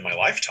happened in my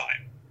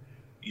lifetime?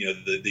 You know,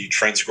 the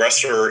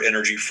transgressor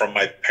energy from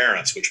my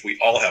parents, which we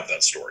all have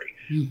that story.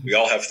 Mm-hmm. We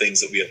all have things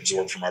that we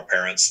absorb from our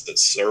parents that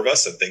serve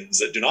us and things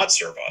that do not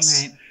serve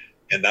us. Right.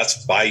 And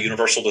that's by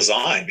universal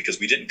design, because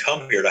we didn't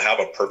come here to have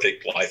a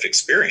perfect life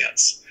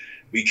experience.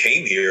 We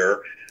came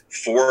here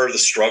for the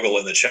struggle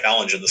and the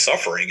challenge and the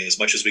suffering as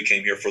much as we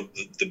came here for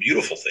the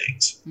beautiful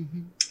things.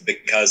 Mm-hmm.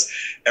 Because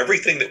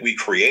everything that we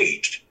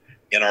create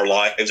in our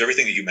lives,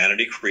 everything that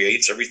humanity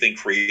creates, everything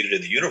created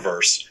in the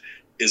universe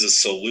is a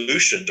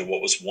solution to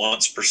what was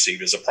once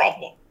perceived as a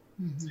problem.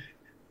 Mm-hmm.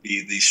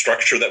 The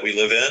structure that we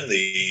live in,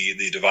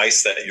 the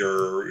device that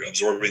you're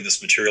absorbing this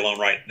material on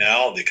right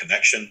now, the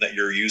connection that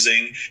you're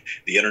using,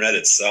 the internet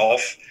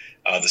itself,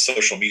 the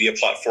social media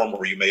platform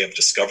where you may have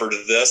discovered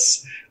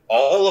this,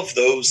 all of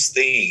those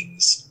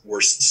things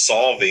were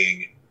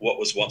solving what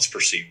was once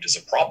perceived as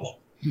a problem.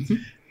 Mm-hmm.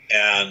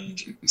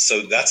 And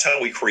so that's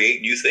how we create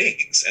new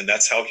things. And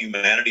that's how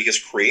humanity has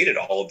created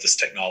all of this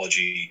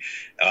technology.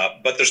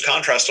 But there's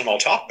contrast on all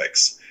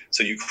topics.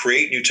 So you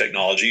create new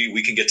technology.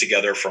 We can get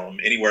together from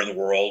anywhere in the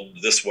world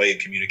this way and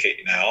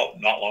communicate now.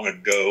 Not long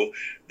ago,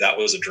 that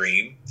was a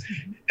dream.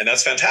 Mm-hmm. And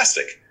that's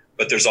fantastic.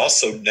 But there's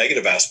also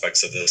negative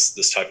aspects of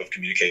this type of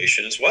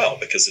communication as well,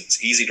 because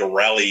it's easy to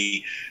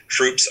rally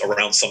troops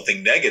around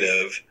something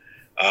negative,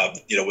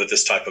 with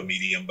this type of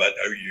medium. But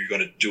are you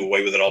going to do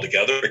away with it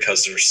altogether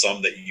because there's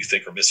some that you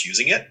think are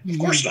misusing it? Mm-hmm. Of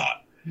course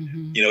not.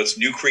 Mm-hmm. It's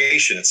new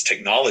creation, it's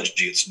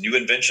technology, it's new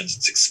inventions,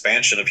 it's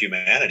expansion of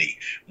humanity.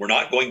 We're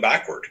not going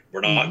backward.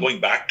 We're not mm-hmm.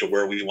 going back to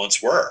where we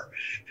once were.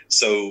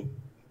 So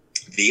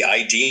the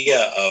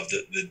idea of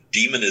the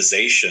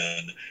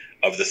demonization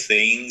of the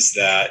things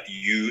that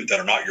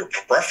are not your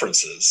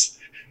preferences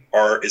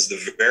is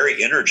the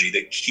very energy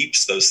that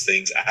keeps those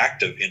things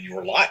active in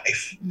your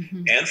life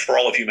mm-hmm. and for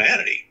all of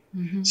humanity.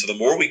 Mm-hmm. So the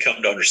more we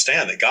come to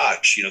understand that,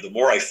 gosh, the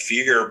more I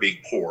fear being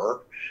poor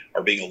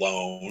or being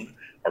alone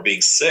or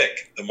being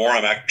sick, the more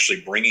I'm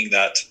actually bringing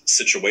that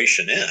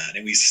situation in.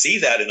 And we see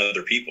that in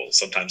other people,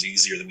 sometimes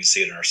easier than we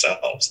see it in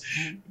ourselves.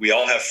 Mm-hmm. We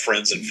all have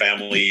friends and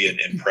family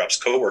and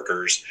perhaps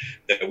coworkers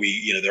that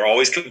they're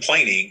always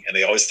complaining and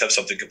they always have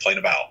something to complain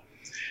about.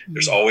 Mm-hmm.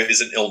 There's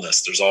always an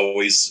illness. There's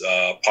always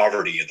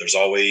poverty. There's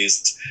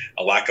always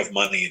a lack of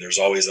money. There's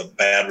always a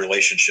bad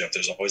relationship.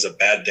 There's always a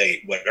bad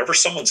date. Whatever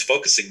someone's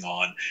focusing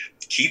on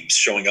keeps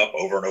showing up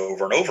over and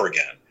over and over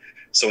again.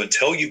 So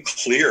until you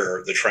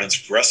clear the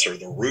transgressor,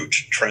 the root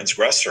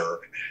transgressor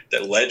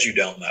that led you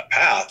down that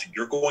path,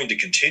 you're going to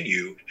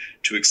continue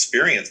to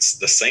experience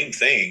the same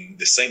thing,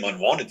 the same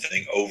unwanted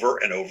thing over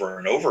and over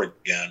and over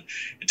again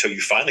until you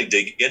finally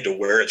dig into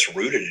where it's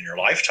rooted in your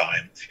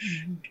lifetime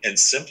mm-hmm. and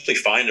simply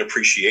find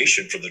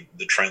appreciation for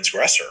the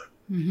transgressor.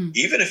 Mm-hmm.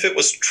 Even if it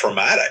was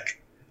traumatic,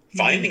 mm-hmm.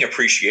 finding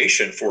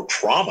appreciation for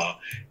trauma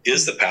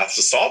is the path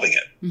to solving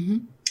it. Mm-hmm.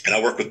 And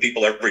I work with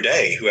people every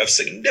day who have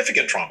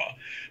significant trauma.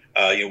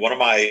 One of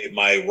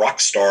my rock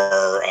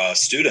star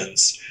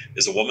students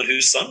is a woman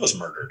whose son was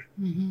murdered.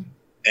 Mm-hmm.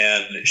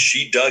 And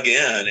she dug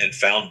in and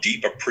found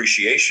deep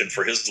appreciation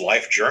for his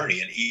life journey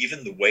and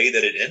even the way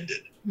that it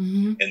ended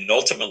mm-hmm. and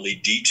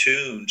ultimately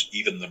detuned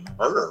even the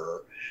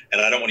murderer.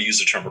 And I don't want to use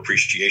the term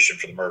appreciation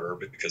for the murderer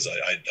because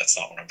that's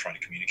not what I'm trying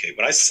to communicate.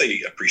 When I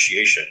say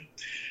appreciation,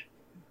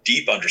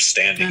 deep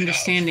understanding,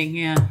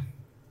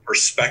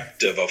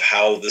 perspective of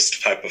how this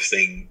type of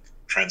thing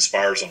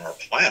transpires on our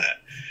planet.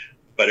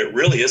 But it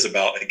really is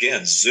about,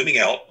 again, zooming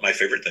out, my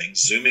favorite thing,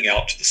 zooming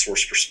out to the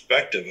source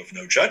perspective of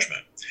no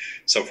judgment.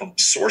 So from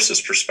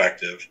source's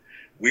perspective,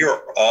 we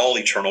are all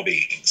eternal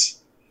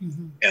beings.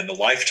 Mm-hmm. And the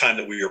lifetime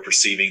that we are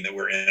perceiving that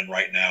we're in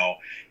right now,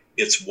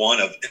 it's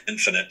one of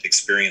infinite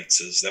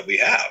experiences that we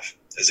have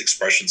as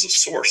expressions of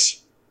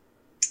source.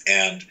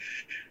 And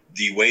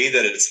the way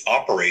that it's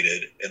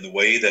operated and the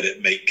way that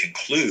it may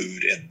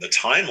conclude and the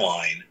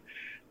timeline,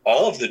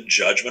 all of the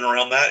judgment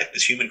around that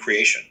is human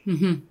creation.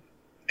 Mm-hmm.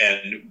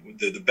 And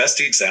the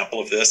best example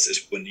of this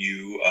is when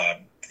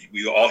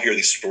we all hear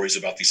these stories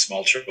about these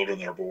small children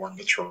that are born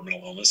with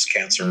terminal illness,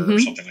 cancer mm-hmm. or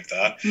something like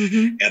that,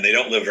 mm-hmm. and they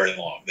don't live very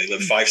long. They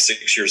live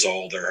 5-6 years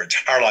old. Their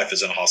entire life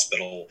is in a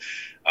hospital.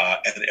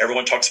 And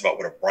everyone talks about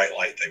what a bright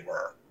light they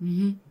were,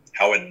 mm-hmm.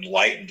 how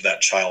enlightened that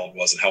child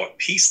was and how at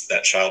peace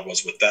that child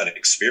was with that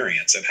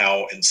experience and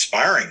how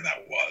inspiring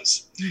that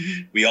was.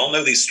 Mm-hmm. We all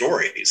know these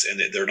stories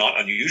and they're not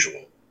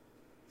unusual.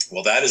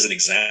 Well, that is an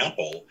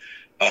example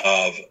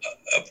of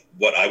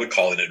what I would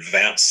call an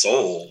advanced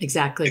soul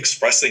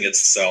expressing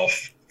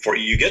itself for,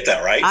 you get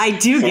that, right? I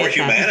do for get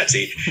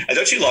humanity. That. And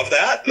don't you love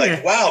that? Like,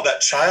 yeah. Wow, that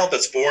child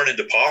that's born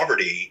into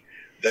poverty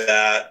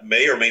that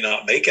may or may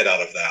not make it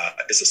out of that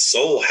is a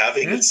soul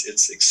having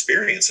its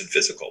experience in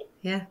physical.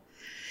 Yeah.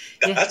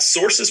 That's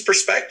source's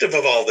perspective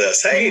of all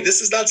this. Hey,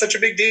 this is not such a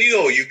big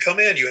deal. You come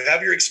in, you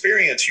have your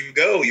experience, you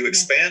go, you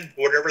expand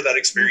whatever that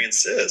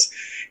experience is.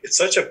 It's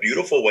such a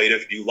beautiful way to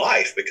view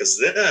life because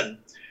then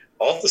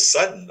all of a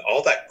sudden,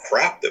 all that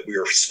crap that we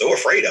are so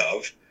afraid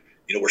of,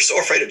 we're so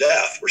afraid of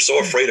death. We're so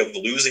afraid of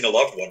losing a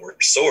loved one. We're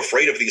so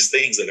afraid of these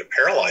things that it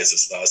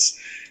paralyzes us.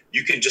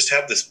 You can just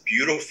have this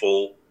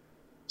beautiful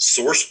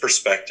source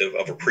perspective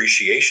of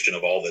appreciation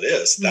of all that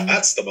is.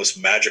 That's the most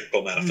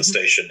magical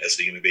manifestation as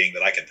a human being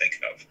that I can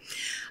think of.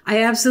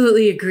 I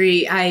absolutely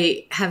agree.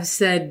 I have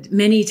said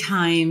many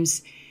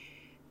times,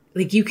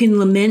 like, you can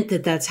lament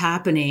that that's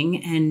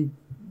happening and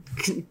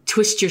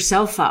twist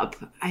yourself up.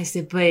 I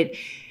said, but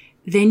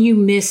then you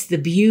miss the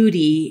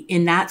beauty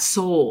in that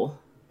soul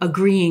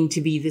agreeing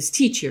to be this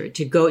teacher,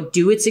 to go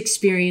do its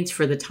experience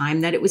for the time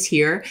that it was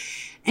here,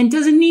 and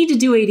doesn't need to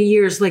do 80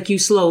 years like you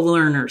slow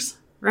learners,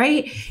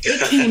 right?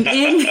 It came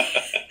in,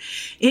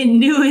 it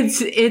knew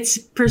its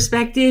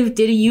perspective,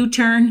 did a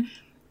U-turn,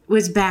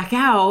 was back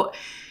out.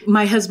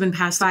 My husband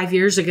passed 5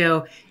 years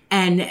ago,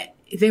 and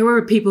there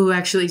were people who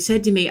actually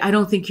said to me, I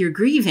don't think you're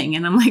grieving.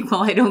 And I'm like,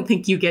 well, I don't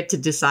think you get to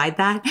decide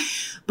that.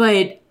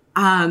 But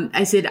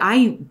I said,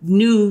 I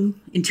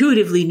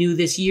intuitively knew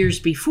this years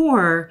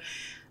before.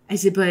 I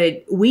said,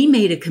 but we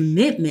made a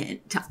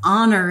commitment to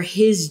honor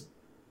his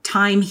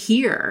time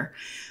here.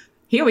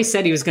 He always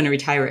said he was going to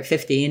retire at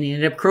 50, and he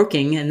ended up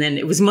croaking. And then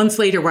it was months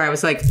later where I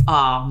was like,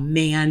 oh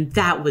man,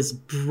 that was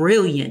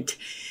brilliant.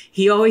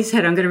 He always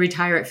said, I'm going to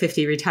retire at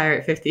 50, retire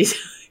at 50. So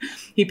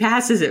he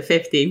passes at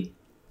 50.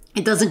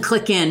 It doesn't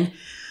click in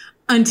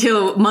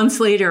until months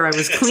later. I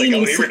was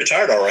cleaning. It's like, oh, he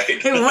retired all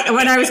right.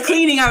 When I was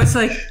cleaning, I was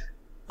like,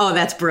 oh,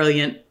 that's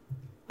brilliant.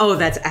 Oh,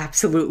 that's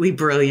absolutely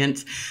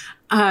brilliant.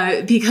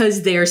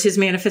 Because there's his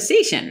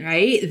manifestation,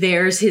 right?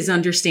 There's his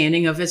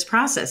understanding of his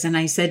process. And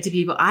I said to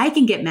people, I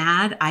can get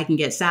mad, I can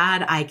get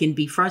sad, I can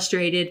be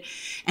frustrated.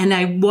 And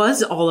I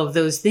was all of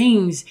those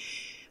things.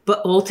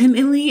 But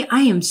ultimately,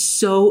 I am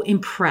so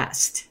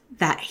impressed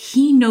that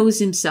he knows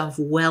himself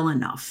well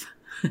enough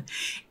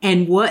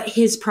and what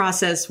his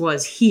process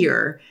was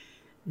here,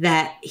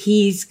 that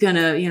he's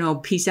gonna,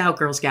 peace out,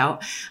 Girl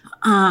Scout.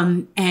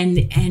 And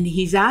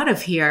he's out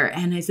of here.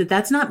 And I said,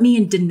 that's not me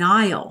in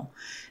denial.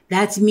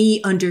 That's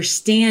me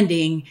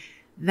understanding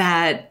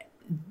that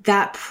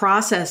that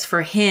process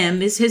for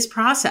him is his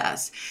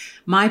process.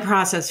 My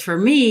process for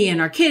me and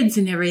our kids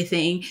and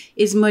everything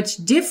is much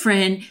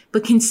different,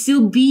 but can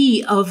still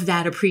be of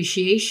that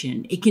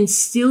appreciation. It can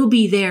still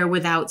be there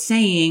without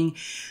saying,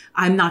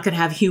 I'm not going to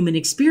have human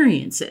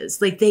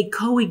experiences. Like, they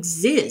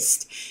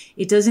coexist.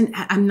 It doesn't,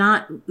 I'm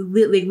not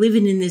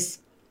living in this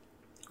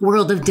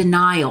world of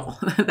denial.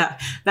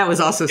 that was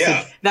also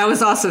suggested.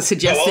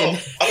 Yeah, well,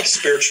 a lot of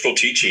spiritual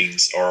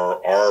teachings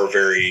are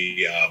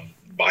very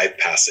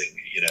bypassing.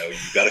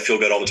 You've got to feel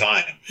good all the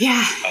time.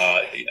 Yeah.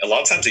 A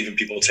lot of times, even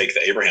people take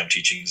the Abraham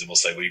teachings and will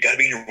say, well, you got to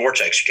be in your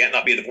vortex. You can't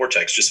not be in the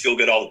vortex. Just feel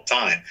good all the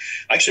time.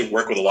 I actually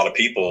work with a lot of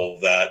people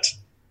that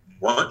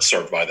weren't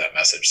served by that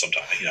message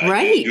sometimes.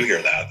 Right. I do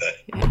hear that,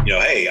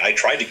 hey, I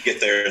tried to get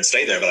there and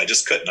stay there, but I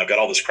just couldn't. I've got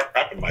all this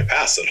crap in my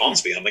past that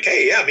haunts me. I'm like,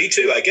 hey, yeah, me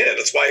too. I get it.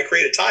 That's why I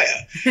created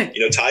Taya.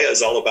 Taya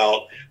is all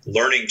about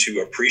learning to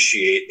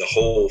appreciate the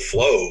whole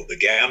flow, the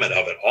gamut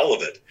of it, all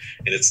of it.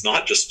 And it's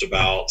not just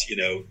about,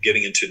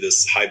 getting into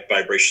this high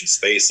vibration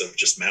space of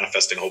just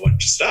manifesting a whole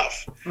bunch of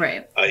stuff.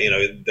 Right.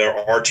 There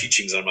are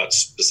teachings, I'm not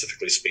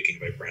specifically speaking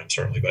of Abraham,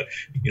 certainly, but,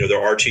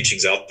 there are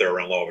teachings out there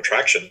around law of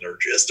attraction that are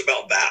just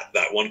about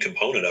that one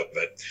component of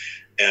it.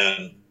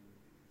 And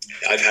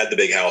I've had the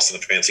big house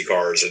and the fancy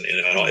cars and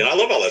I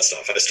love all that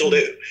stuff. I still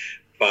do.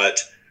 But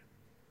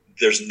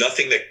there's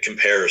nothing that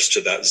compares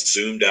to that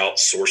zoomed out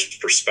source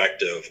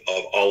perspective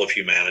of all of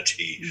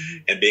humanity,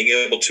 and being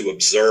able to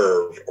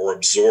observe or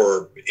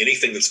absorb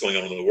anything that's going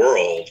on in the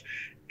world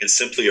and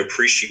simply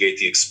appreciate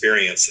the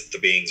experience that the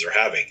beings are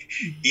having,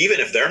 even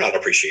if they're not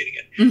appreciating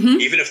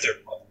it, even if they're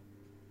not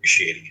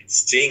appreciating it,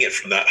 seeing it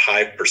from that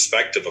high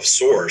perspective of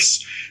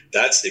source.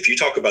 That's, if you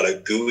talk about a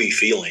gooey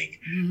feeling,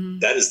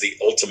 that is the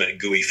ultimate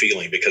gooey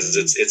feeling, because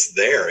it's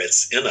there,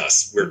 it's in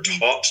us. We're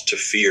taught to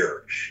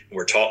fear, and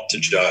we're taught to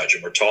judge,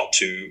 and we're taught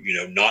to,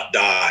 not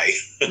die,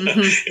 and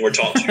we're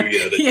taught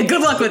to,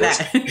 good luck with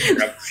that.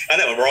 I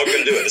know, and we're all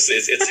going to do it.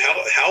 It's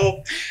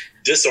how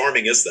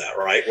disarming is that,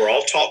 right? We're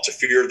all taught to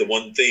fear the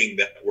one thing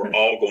that we're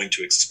all going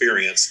to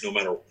experience no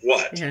matter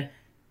what. Yeah.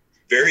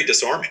 Very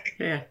disarming.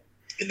 Yeah.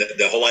 And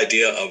the whole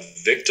idea of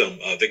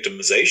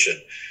victimization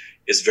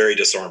is very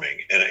disarming.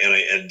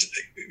 And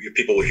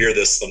people will hear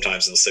this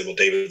sometimes and they'll say, well,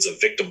 David's a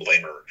victim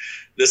blamer.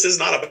 This is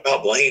not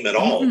about blame at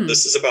all.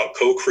 This is about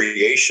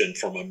co-creation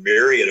from a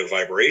myriad of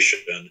vibration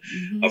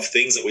of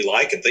things that we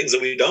like and things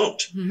that we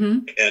don't.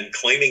 And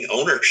claiming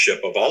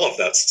ownership of all of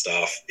that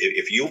stuff.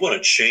 If you want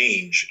to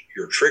change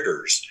your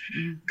triggers,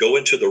 go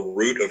into the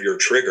root of your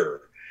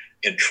trigger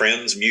and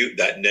transmute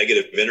that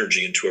negative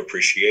energy into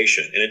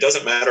appreciation. And it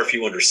doesn't matter if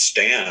you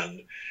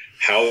understand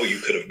how you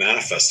could have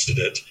manifested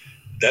it.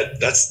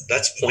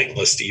 That's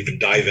pointless to even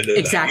dive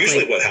into that.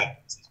 Usually what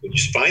happens is when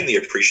you find the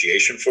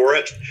appreciation for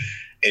it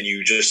and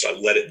you just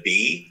let it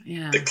be,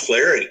 the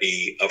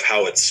clarity of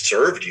how it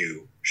served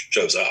you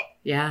shows up.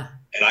 Yeah.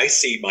 And I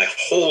see my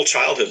whole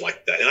childhood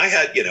like that. And I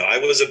had, I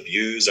was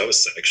abused. I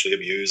was sexually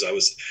abused.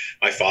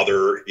 My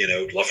father,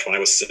 left when I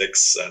was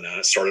 6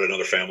 and started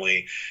another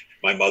family.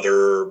 My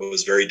mother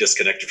was very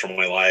disconnected from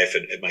my life,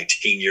 and my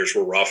teen years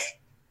were rough.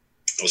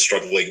 I was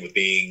struggling with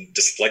being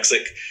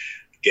dyslexic,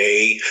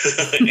 gay,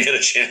 and a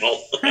channel.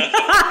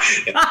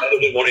 And I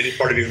didn't want any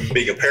part of even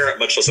being a parent,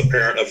 much less a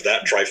parent of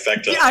that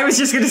trifecta. Yeah, I was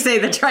just going to say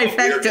the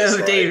trifecta of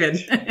right?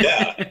 David.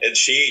 Yeah. And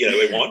she,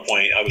 at one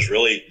point I was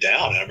really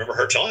down, and I remember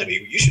her telling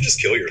me, you should just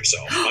kill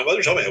yourself. My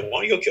mother told me, why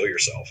don't you go kill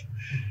yourself?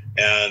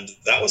 And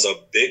that was a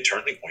big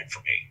turning point for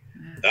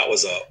me. That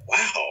was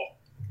wow.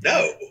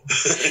 No,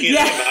 I'm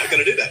not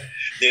going to do that.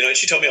 And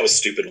she told me I was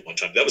stupid one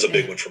time. That was a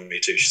big one for me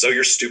too. She said, oh,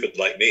 you're stupid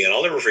like me. And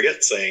I'll never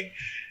forget saying,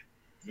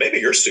 maybe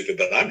you're stupid,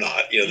 but I'm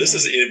not. This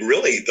is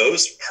really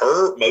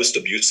her most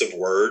abusive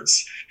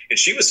words. And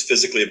she was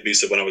physically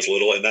abusive when I was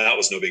little, and that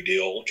was no big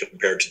deal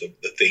compared to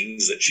the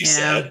things that she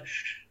said.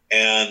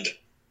 And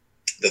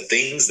the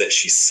things that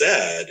she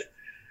said,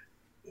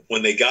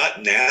 when they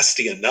got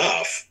nasty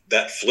enough,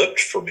 that flipped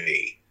for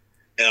me.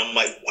 And I'm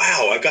like,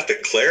 wow, I've got the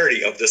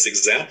clarity of this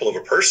example of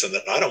a person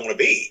that I don't want to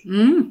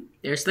be.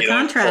 There's the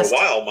contrast. For a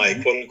while, my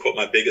quote unquote,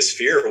 my biggest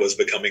fear was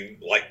becoming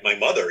like my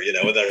mother, and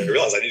then I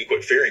realized I need to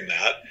quit fearing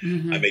that.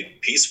 I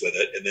made peace with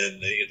it. And then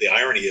the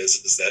irony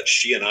is that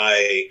she and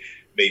I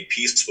made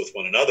peace with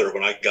one another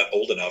when I got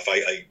old enough.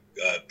 I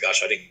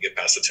didn't get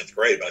past the 10th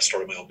grade, but I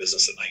started my own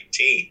business at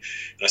 19,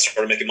 and I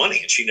started making money,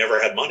 and she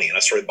never had money. And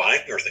I started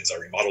buying her things. I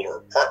remodeled her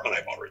apartment.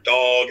 I bought her a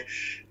dog,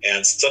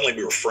 and suddenly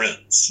we were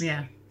friends.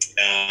 Yeah.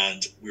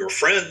 And we were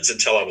friends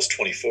until I was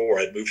 24.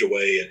 I'd moved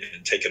away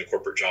and taken a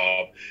corporate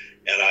job.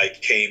 And I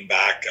came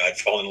back. I'd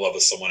fallen in love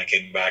with someone. I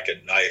came back,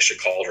 and I actually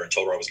called her and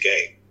told her I was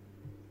gay.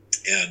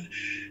 And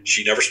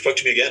she never spoke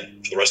to me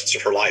again for the rest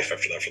of her life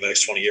after that. For the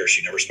next 20 years,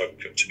 she never spoke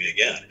to me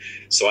again.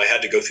 So I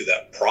had to go through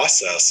that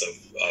process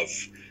of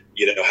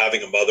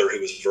having a mother who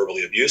was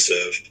verbally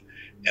abusive,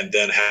 and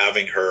then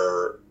having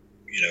her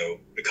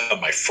become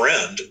my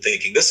friend,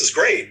 thinking this is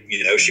great.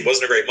 She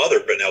wasn't a great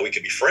mother, but now we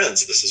can be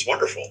friends. This is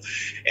wonderful.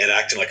 And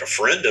acting like a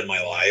friend in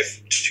my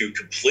life, to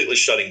completely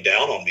shutting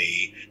down on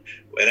me.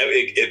 And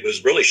it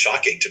was really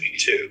shocking to me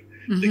too,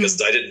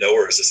 because I didn't know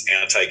her as this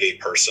anti-gay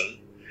person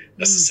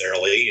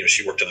necessarily.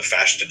 She worked in the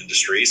fashion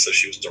industry, so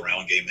she was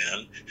around gay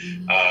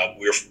men.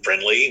 We were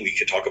friendly. We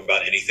could talk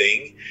about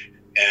anything.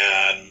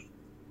 And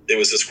it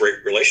was this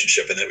great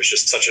relationship, and it was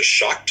just such a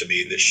shock to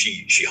me that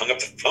she hung up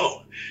the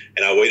phone,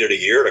 and I waited a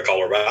year to call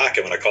her back.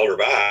 And when I called her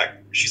back,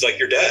 she's like,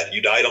 "You're dead.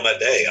 You died on that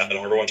day. I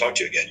don't ever want to talk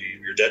to you again.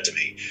 You're dead to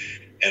me."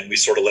 And we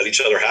sort of let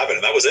each other have it,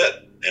 and that was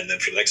it. And then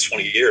for the next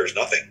 20 years,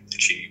 nothing.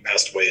 And she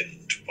passed away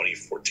in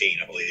 2014,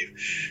 I believe.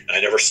 And I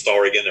never saw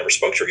her again, never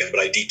spoke to her again.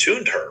 But I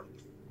detuned her,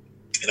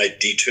 and I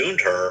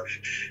detuned her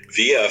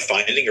via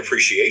finding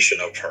appreciation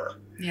of her.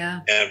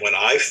 Yeah. And when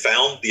I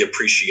found the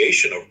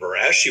appreciation of her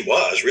as she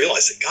was,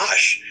 realizing,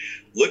 gosh,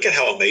 look at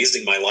how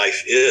amazing my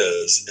life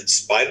is, in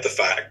spite of the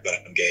fact that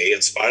I'm gay,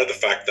 in spite of the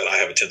fact that I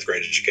have a 10th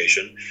grade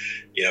education.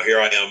 Here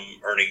I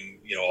am earning,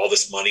 all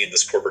this money in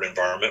this corporate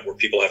environment where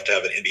people have to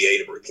have an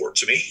MBA to report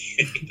to me.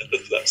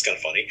 That's kind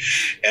of funny.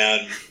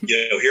 And,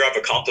 here I've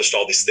accomplished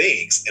all these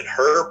things, and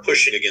her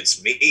pushing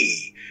against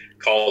me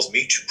caused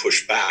me to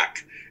push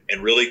back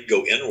and really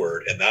go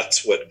inward. And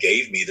that's what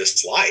gave me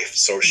this life.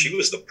 So she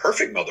was the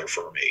perfect mother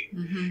for me.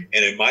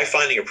 And in my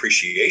finding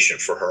appreciation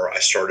for her, I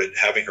started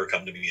having her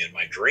come to me in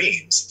my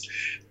dreams.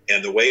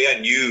 And the way I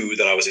knew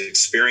that I was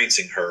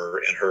experiencing her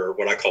in her,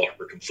 what I call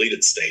her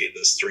completed state,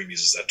 this Stream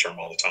uses that term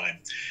all the time,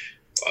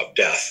 of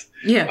death,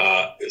 is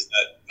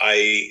that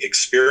I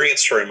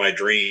experienced her in my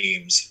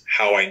dreams,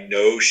 how I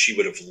know she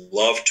would have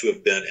loved to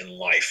have been in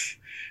life.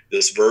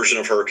 This version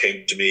of her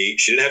came to me.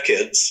 She didn't have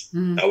kids.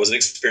 I wasn't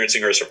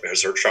experiencing her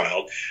as her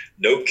child.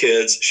 No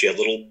kids. She had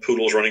little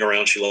poodles running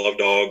around. She loved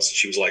dogs.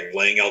 She was like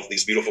laying out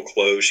these beautiful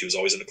clothes. She was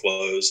always into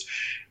clothes.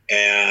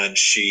 And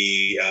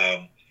she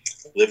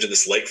lived in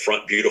this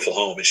lakefront, beautiful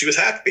home. And she was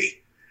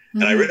happy.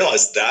 And I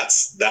realized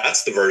that's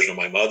the version of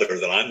my mother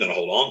that I'm going to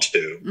hold on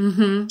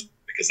to.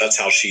 Because that's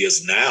how she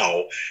is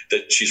now,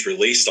 that she's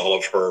released all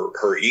of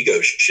her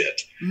ego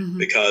shit,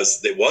 because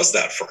it was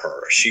that for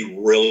her. She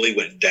really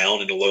went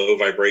down into low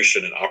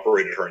vibration and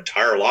operated her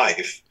entire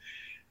life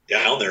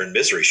down there in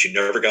misery. She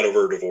never got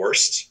over her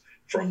divorce.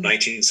 From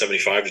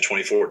 1975 to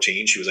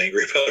 2014, she was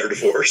angry about her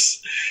divorce.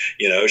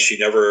 She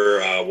never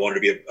wanted to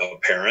be a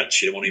parent.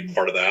 She didn't want to be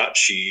part of that.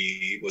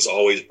 She was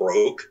always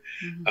broke,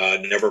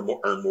 never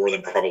earned more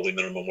than probably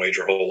minimum wage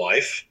her whole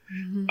life.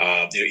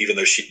 Even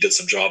though she did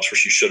some jobs where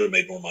she should have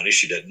made more money,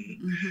 she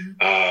didn't.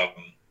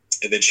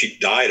 And then she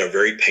died a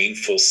very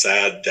painful,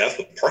 sad death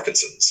with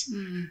Parkinson's.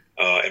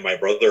 And my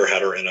brother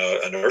had her in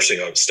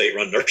a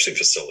state-run nursing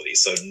facility.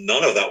 So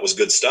none of that was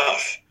good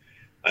stuff.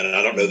 And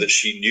I don't know that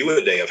she knew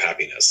a day of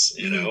happiness,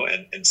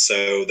 and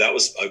so that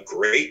was a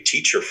great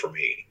teacher for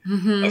me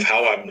of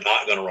how I'm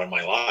not going to run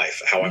my life,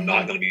 how I'm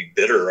not going to be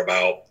bitter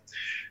about,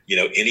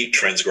 any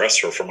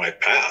transgressor from my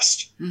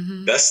past.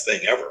 Best thing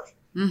ever.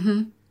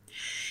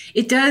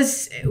 It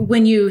does,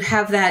 when you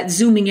have that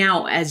zooming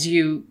out, as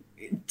you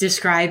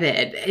describe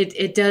it.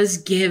 It does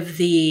give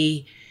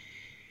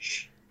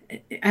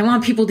I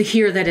want people to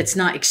hear that it's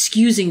not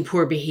excusing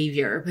poor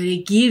behavior, but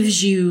it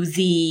gives you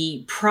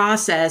the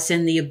process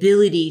and the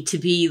ability to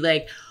be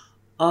like,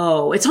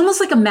 oh, it's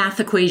almost like a math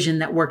equation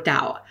that worked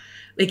out.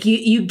 Like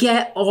you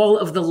get all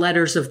of the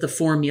letters of the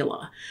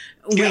formula.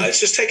 Yeah, it's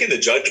just taking the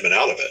judgment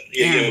out of it.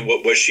 You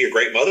know, was she a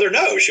great mother?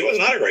 No, she was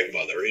not a great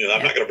mother. You know,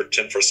 I'm not going to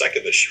pretend for a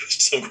second that she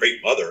was some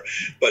great mother,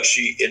 but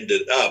she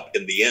ended up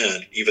in the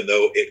end, even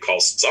though it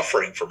caused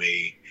suffering for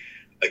me.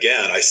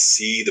 Again, I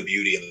see the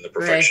beauty and the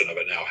perfection of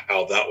it now,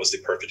 how that was the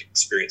perfect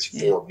experience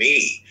for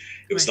me.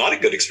 It was not a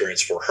good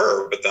experience for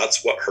her, but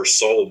that's what her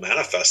soul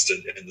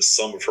manifested, and the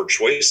sum of her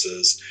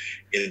choices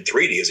in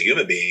 3D as a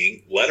human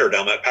being led her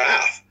down that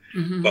path.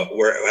 Mm-hmm. But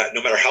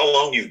no matter how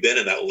long you've been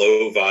in that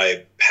low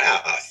vibe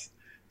path,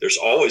 there's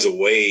always a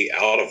way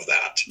out of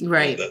that.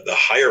 Right. The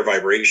higher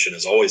vibration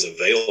is always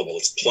available.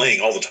 It's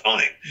playing all the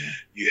time. Yeah.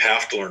 You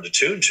have to learn to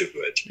tune to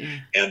it. Yeah.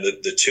 And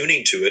the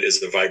tuning to it is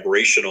the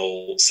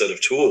vibrational set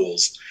of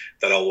tools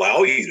that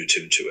allow you to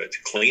tune to it,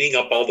 cleaning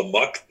up all the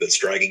muck that's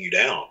dragging you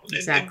down.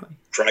 Exactly. And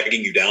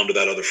dragging you down to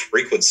that other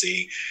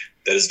frequency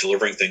that is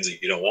delivering things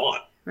that you don't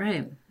want.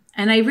 Right.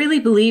 And I really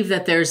believe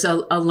that there's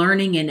a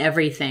learning in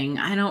everything.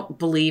 I don't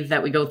believe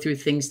that we go through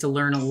things to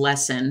learn a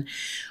lesson,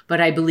 but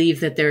I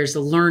believe that there's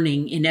a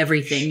learning in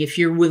everything if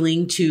you're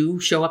willing to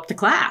show up to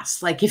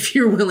class. Like if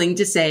you're willing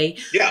to say,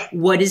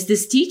 what is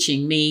this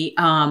teaching me?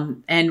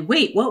 And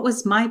wait, what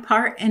was my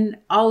part in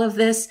all of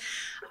this?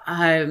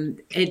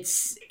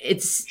 It's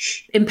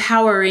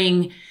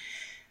empowering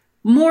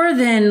more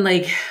than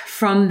like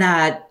from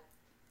that,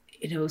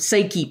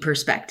 psyche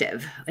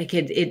perspective. Like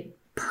it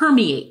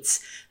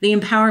permeates the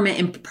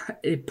empowerment,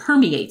 it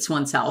permeates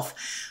oneself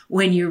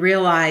when you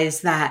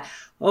realize that,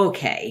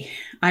 okay,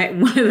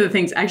 one of the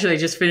things, actually, I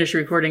just finished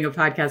recording a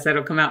podcast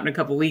that'll come out in a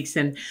couple of weeks.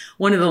 And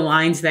one of the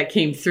lines that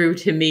came through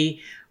to me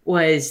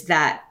was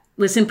that,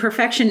 listen,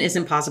 perfection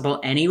isn't possible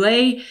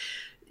anyway.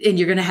 And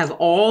you're going to have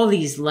all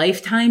these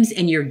lifetimes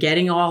and you're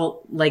getting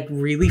all like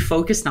really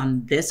focused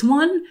on this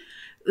one.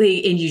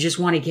 And you just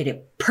want to get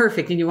it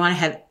perfect and you want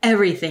to have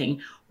everything.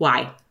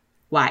 Why?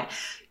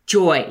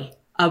 Joy.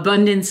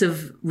 Abundance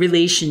of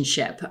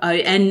relationship.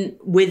 And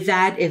with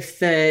that, if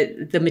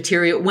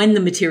when the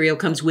material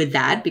comes with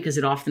that, because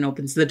it often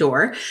opens the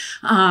door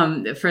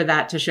for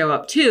that to show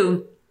up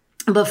too.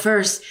 But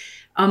first,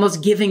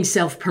 almost giving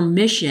self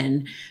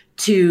permission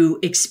to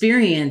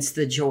experience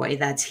the joy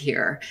that's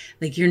here.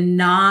 Like you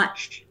don't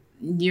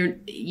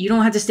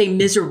have to stay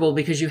miserable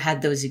because you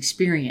had those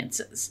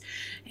experiences.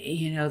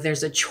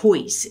 There's a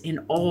choice in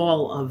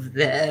all of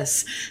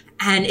this.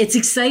 And it's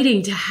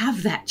exciting to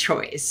have that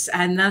choice.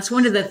 And that's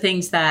one of the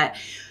things that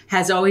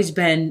has always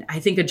been,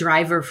 I think, a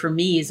driver for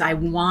me is I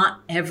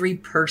want every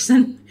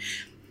person,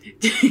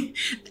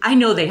 I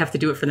know they have to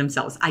do it for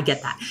themselves. I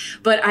get that.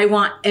 But I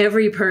want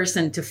every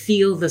person to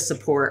feel the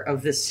support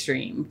of this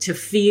stream, to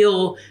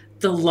feel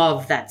the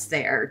love that's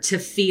there, to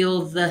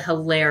feel the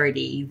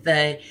hilarity,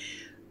 the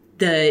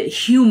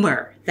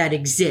humor that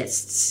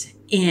exists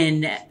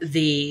in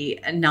the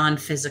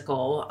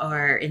non-physical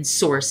or in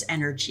source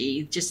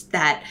energy, just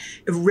that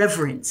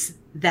reverence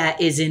that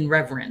is in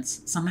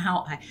reverence.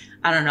 Somehow,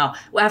 I don't know.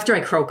 After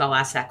I croak, I'll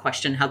ask that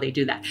question, how they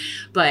do that.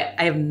 But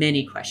I have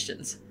many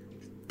questions.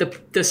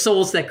 The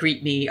souls that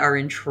greet me are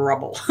in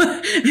trouble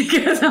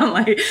because I'm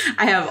like,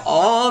 I have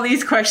all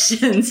these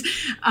questions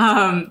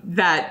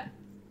that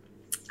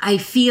I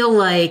feel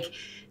like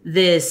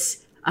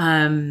this,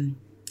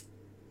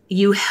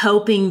 you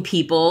helping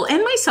people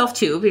and myself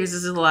too, because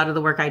this is a lot of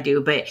the work I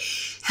do, but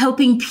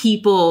helping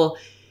people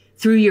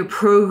through your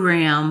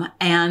program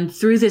and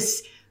through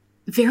this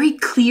very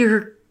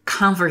clear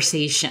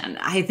conversation.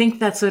 I think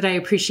that's what I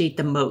appreciate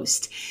the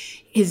most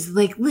is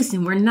like,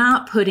 listen, we're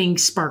not putting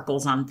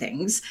sparkles on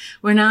things.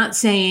 We're not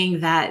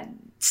saying that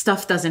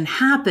stuff doesn't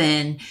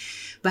happen,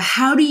 but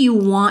how do you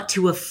want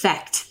to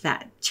affect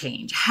that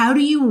change? How do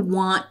you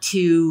want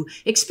to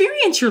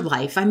experience your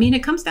life? I mean,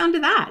 it comes down to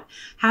that.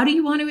 How do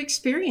you want to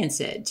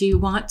experience it? Do you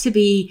want to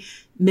be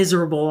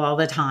miserable all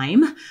the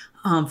time?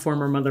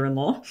 Former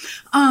mother-in-law.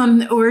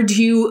 Or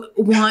do you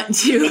want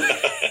to,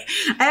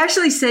 I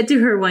actually said to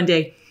her one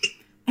day,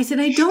 I said,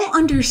 I don't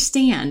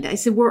understand. I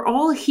said, we're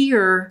all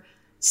here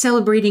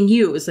celebrating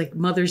you. It was like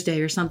Mother's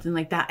Day or something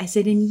like that. I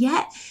said, and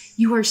yet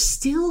you are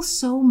still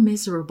so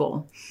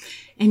miserable.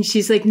 And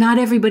she's like, not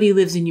everybody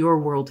lives in your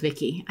world,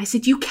 Vicki. I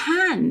said, you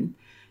can.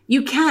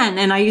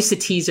 And I used to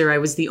tease her. I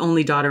was the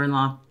only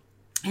daughter-in-law.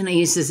 And I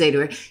used to say to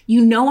her,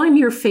 I'm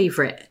your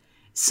favorite.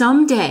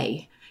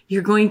 Someday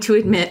you're going to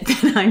admit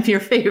that I'm your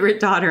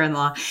favorite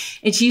daughter-in-law.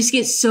 And she used to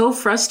get so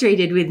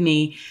frustrated with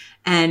me.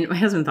 And my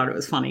husband thought it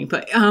was funny,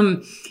 but,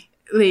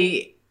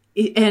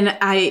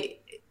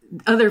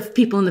 other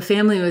people in the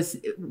family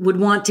would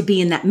want to be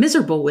in that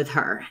miserable with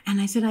her. And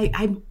I said,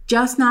 I'm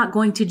just not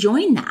going to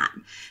join that.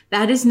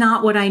 That is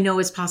not what I know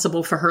is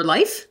possible for her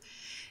life.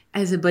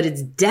 I said, but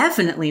it's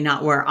definitely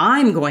not where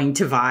I'm going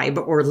to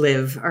vibe or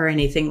live or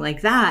anything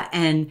like that.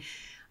 And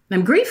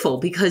I'm grateful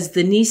because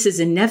the nieces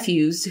and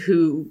nephews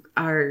who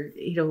are,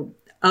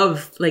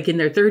 of like in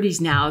their 30s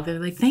now, they're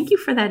like, thank you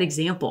for that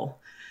example.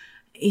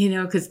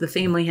 Because the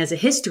family has a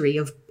history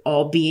of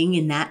all being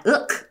in that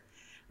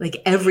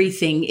like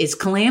everything is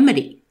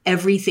calamity.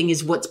 Everything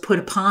is what's put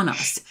upon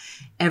us.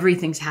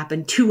 Everything's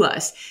happened to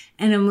us.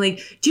 And I'm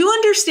like, do you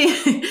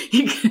understand?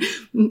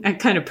 I'm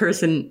kind of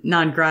person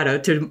non grata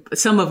to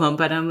some of them,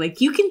 but I'm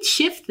like, you can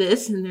shift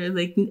this. And they're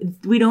like,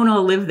 we don't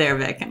all live there,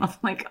 Vic. And I'm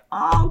like,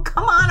 oh,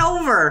 come on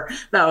over.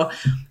 Though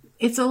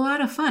it's a lot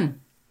of fun.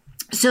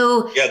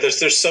 So yeah,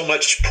 there's so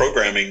much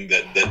programming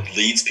that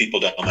leads people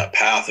down that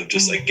path of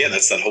just again,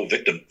 that's that whole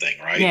victim thing,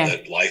 right? Yeah.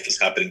 That life is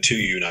happening to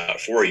you,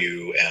 not for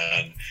you.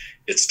 And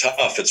it's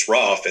tough, it's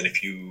rough. And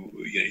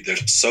if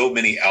there's so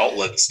many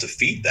outlets to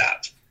feed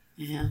that.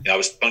 Yeah. I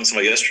was telling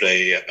somebody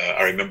yesterday,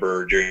 I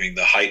remember during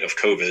the height of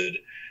COVID,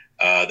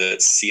 that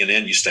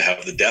CNN used to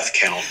have the death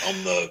count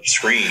on the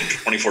screen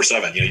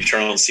 24/7. You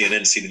turn on CNN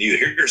and see the news.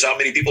 Here's how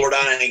many people are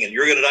dying, and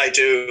you're going to die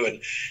too. And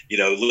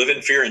live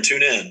in fear and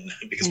tune in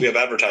because we have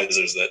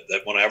advertisers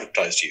that want to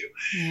advertise to you.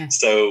 Yeah.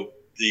 So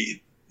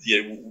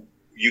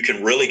you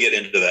can really get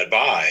into that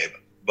vibe,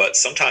 but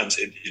sometimes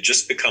it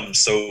just becomes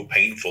so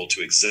painful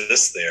to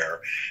exist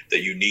there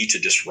that you need to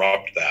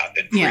disrupt that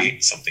and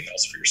create something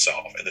else for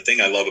yourself. And the thing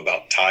I love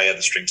about Taya,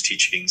 the Strings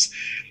teachings,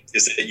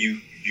 is that you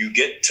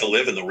get to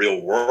live in the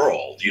real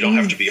world. You don't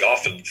have to be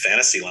off in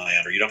fantasy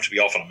land, or you don't have to be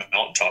off on a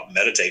mountaintop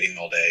meditating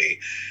all day.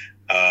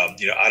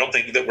 I don't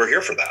think that we're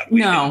here for that.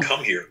 We didn't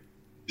come here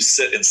to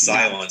sit in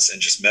silence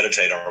and just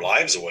meditate our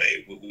lives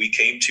away. We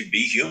came to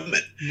be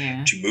human,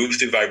 to move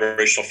through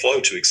vibrational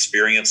flow, to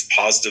experience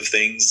positive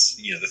things,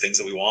 the things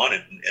that we want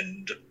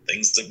and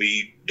things that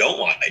we don't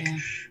like. Yeah.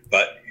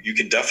 But you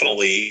can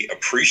definitely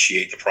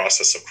appreciate the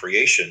process of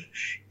creation,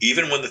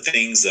 even when the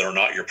things that are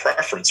not your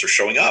preference are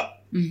showing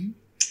up. Mm-hmm.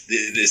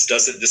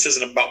 This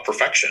isn't about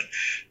perfection,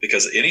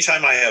 because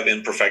anytime I have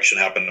imperfection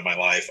happen in my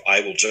life,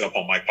 I will jump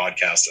on my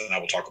podcast and I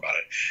will talk about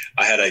it.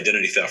 I had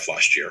identity theft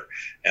last year,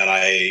 and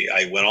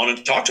I went on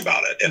and talked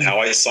about it and how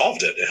I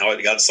solved it and how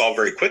it got solved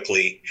very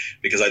quickly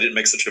because I didn't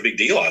make such a big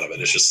deal out of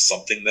it. It's just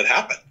something that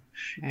happened.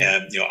 Right.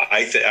 And,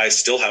 I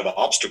still have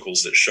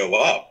obstacles that show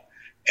up,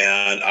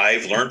 and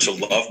I've learned to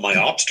love my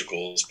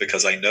obstacles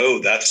because I know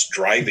that's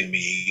driving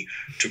me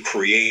to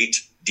create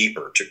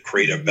deeper, to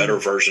create a better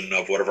version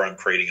of whatever I'm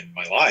creating in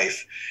my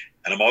life.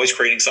 And I'm always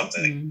creating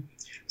something. Mm-hmm.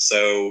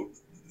 So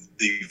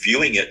the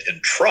viewing it in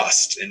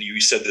trust, and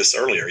you said this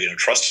earlier,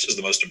 trust is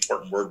the most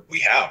important word we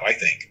have, I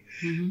think,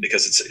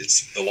 because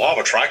it's the law of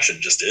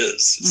attraction just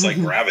is. It's like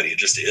gravity. It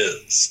just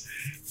is.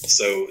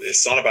 So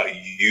it's not about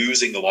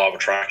using the law of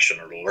attraction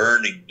or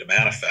learning to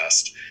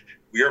manifest.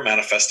 We are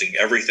manifesting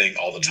everything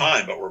all the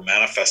time, but we're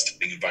manifesting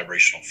in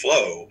vibrational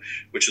flow,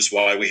 which is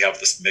why we have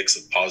this mix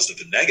of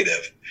positive and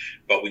negative.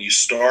 But when you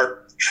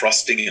start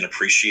trusting and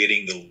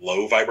appreciating the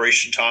low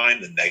vibration time,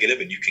 the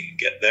negative, and you can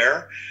get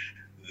there,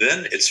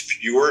 then it's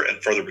fewer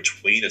and further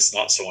between. It's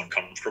not so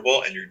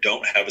uncomfortable, and you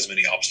don't have as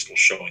many obstacles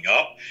showing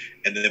up.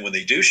 And then when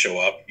they do show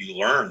up, you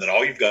learn that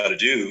all you've got to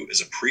do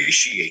is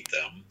appreciate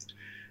them.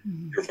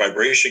 Your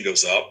vibration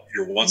goes up.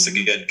 You're once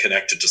again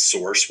connected to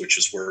source, which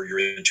is where your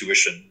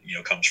intuition,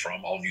 comes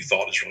from. All new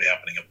thought is really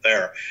happening up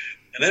there.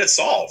 And then it's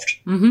solved.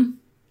 And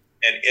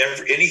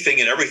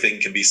anything and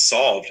everything can be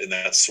solved in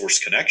that source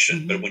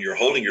connection. But when you're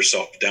holding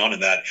yourself down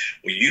in that,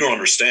 well, you don't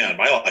understand.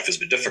 My life has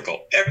been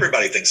difficult.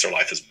 Everybody thinks their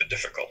life has been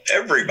difficult.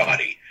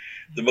 Everybody.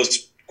 The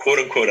most quote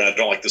unquote, and I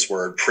don't like this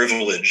word,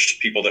 privileged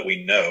people that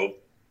we know,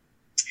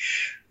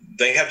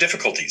 they have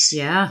difficulties.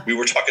 Yeah. We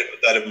were talking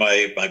about that in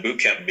my boot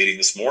camp meeting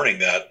this morning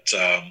that,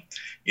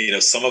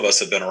 some of us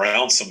have been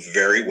around some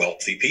very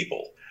wealthy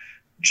people,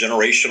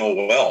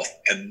 generational wealth,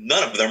 and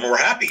none of them were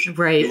happy.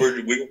 Right.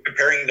 We were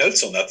comparing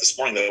notes on that this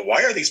morning. That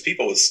why are these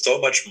people with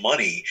so much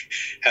money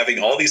having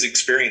all these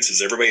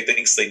experiences? Everybody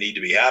thinks they need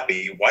to be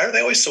happy. Why are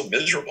they always so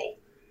miserable?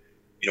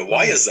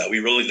 Why is that? We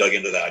really dug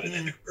into that in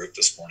the group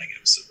this morning.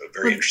 It was a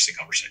very interesting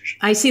conversation.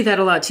 I see that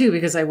a lot too,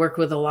 because I work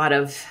with a lot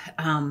of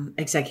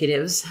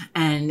executives.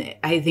 And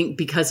I think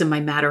because of my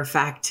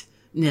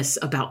matter-of-factness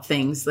about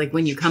things, like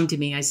when you come to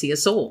me, I see a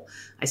soul,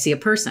 I see a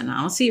person,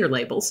 I don't see your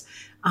labels.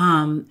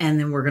 And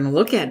then we're going to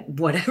look at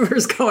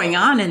whatever's going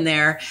on in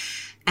there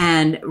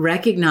and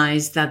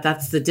recognize that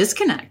that's the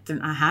disconnect.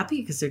 And I'm happy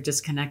because they're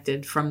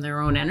disconnected from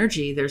their own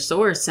energy, their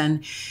source.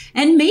 And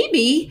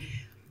maybe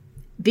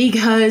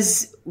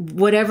because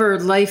whatever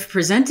life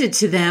presented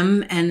to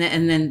them and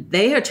then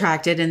they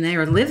attracted and they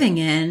are living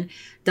in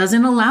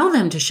doesn't allow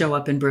them to show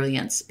up in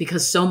brilliance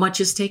because so much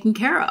is taken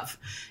care of.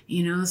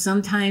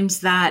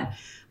 Sometimes that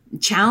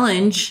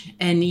challenge,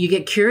 and you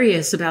get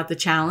curious about the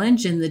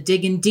challenge and the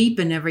digging deep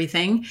and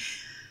everything,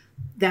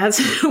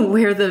 that's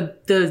where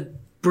the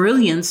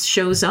brilliance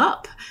shows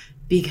up,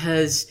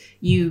 because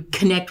you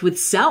connect with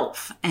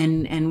self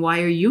and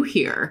why are you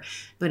here?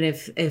 But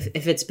if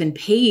it's been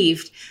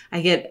paved,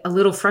 I get a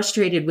little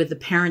frustrated with the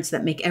parents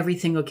that make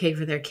everything okay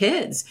for their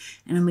kids.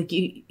 And I'm like,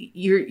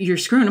 you're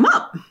screwing them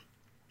up.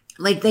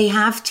 Like they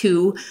have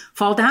to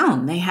fall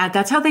down.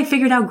 That's how they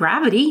figured out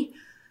gravity.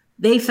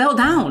 they fell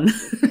down.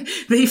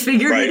 They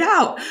figured it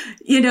out,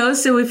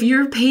 so if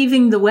you're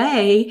paving the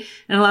way,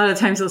 and a lot of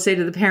times they'll say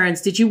to the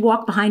parents, did you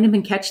walk behind them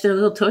and catch their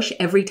little tush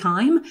every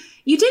time?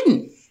 You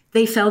didn't.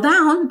 They fell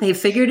down. They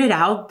figured it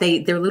out.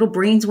 Their little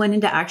brains went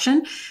into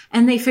action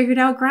and they figured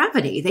out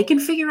gravity. They can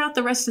figure out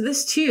the rest of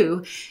this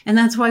too. And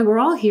that's why we're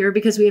all here,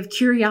 because we have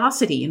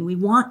curiosity and we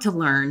want to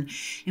learn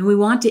and we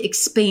want to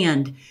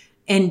expand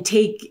and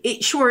take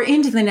it,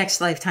 into the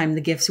next lifetime,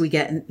 the gifts we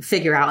get and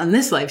figure out in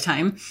this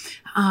lifetime.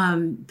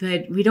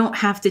 But we don't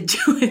have to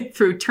do it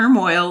through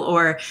turmoil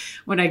or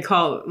what I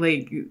call,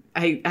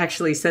 I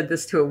actually said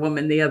this to a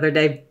woman the other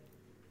day.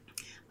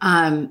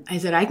 I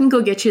said, I can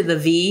go get you the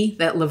V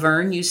that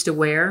Laverne used to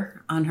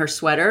wear on her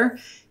sweater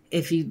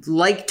if you'd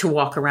like to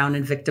walk around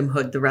in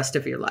victimhood the rest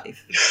of your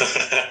life.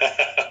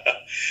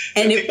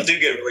 And people do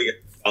get really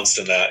bounced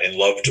in that and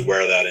love to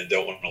wear that and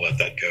don't want to let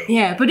that go.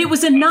 Yeah, but it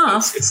was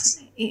enough.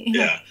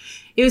 It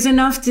was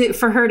enough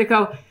for her to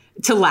go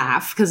to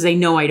laugh, because they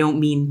know I don't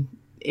mean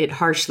it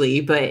harshly,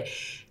 but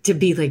to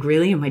be like,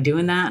 really, am I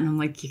doing that? And I'm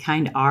like, you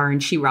kind of are.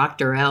 And she rocked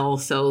her L.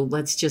 So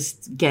let's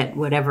just get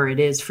whatever it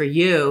is for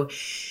you.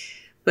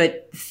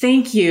 But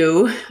thank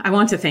you. I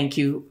want to thank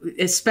you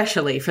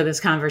especially for this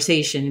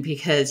conversation,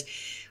 because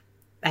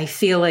I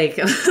feel like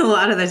a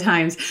lot of the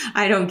times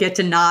I don't get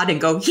to nod and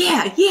go,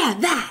 yeah,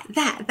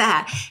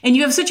 that. And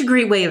you have such a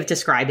great way of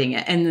describing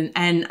it.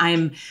 And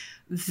I'm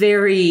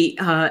very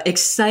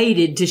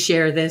excited to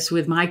share this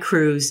with my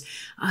crews,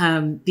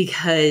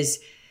 because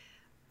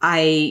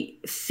I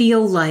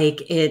feel like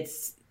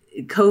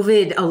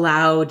COVID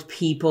allowed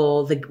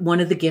people,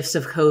 one of the gifts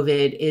of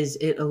COVID is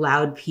it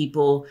allowed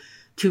people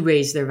to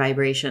raise their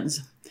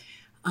vibrations,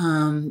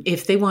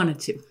 if they wanted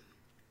to,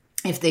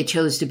 if they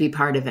chose to be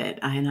part of it.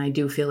 And I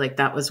do feel like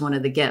that was one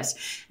of the gifts.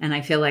 And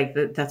I feel like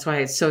that's why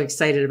I'm so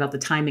excited about the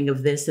timing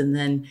of this, and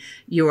then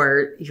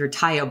your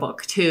Taya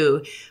book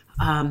too.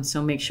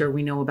 So make sure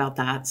we know about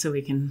that so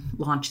we can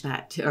launch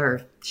that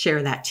or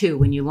share that too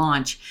when you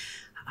launch.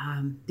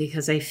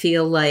 Because I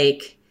feel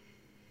like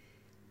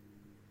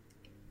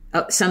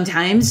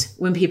sometimes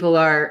when people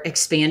are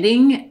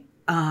expanding,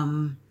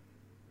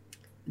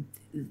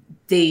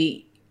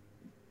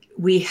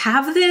 we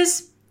have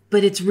this,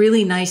 but it's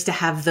really nice to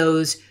have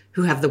those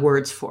who have the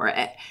words for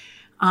it,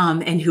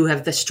 and who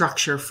have the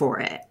structure for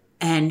it,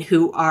 and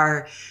who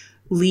are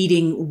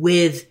leading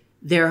with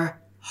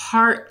their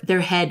heart,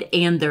 their head,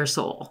 and their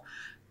soul,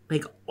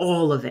 like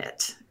all of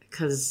it,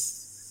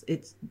 because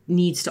it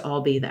needs to all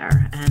be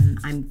there. And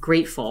I'm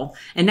grateful.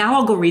 And now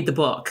I'll go read the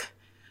book.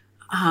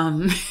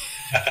 To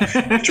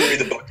read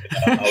the book,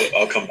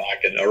 I'll come back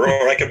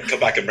or I can come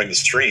back and bring the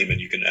stream, and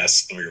you can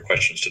ask some of your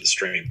questions to the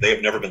stream. They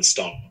have never been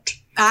stumped.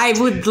 I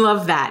would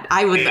love that.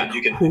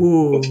 You can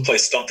play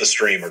Stump the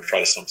Stream or try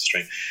to stump the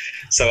stream.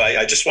 So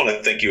I just want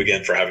to thank you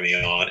again for having me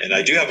on. And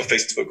I do have a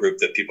Facebook group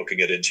that people can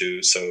get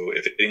into. So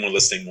if anyone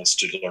listening wants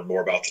to learn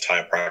more about the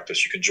Taya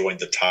practice, you can join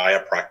the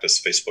Taya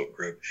practice Facebook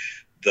group,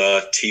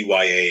 the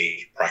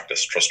TYA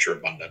practice, Trust Your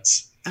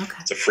Abundance. Okay.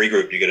 It's a free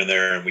group. You get in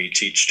there and we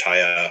teach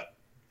Taya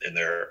in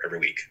there every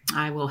week.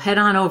 I will head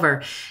on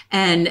over.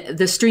 And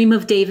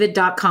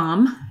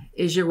thestreamofdavid.com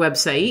is your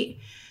website.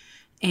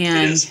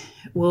 And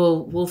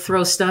we'll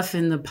throw stuff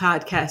in the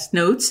podcast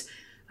notes.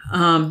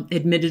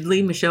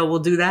 Admittedly, Michelle will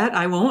do that.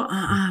 I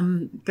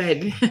won't. But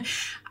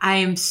I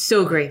am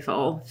so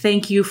grateful.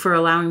 Thank you for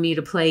allowing me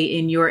to play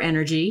in your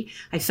energy.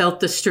 I felt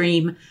the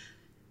stream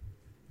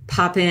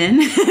pop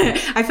in.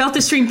 I felt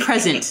the stream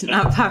present,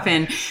 not pop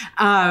in.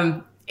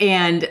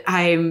 And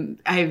I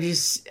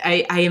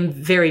am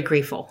very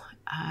grateful,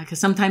 because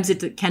sometimes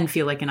it can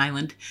feel like an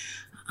island.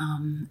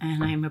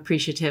 And I'm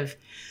appreciative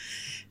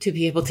to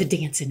be able to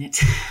dance in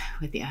it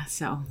with you.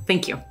 So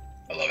thank you.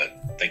 I love it.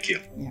 Thank you.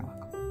 You're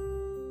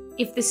welcome.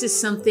 If this is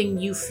something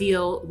you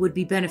feel would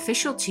be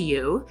beneficial to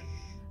you,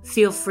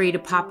 feel free to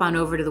pop on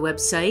over to the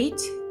website,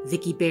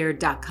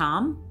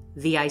 VickiBaird.com,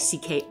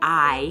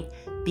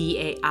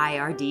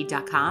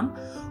 VickiBaird.com,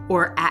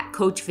 or at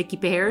Coach Vicki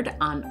Baird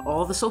on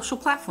all the social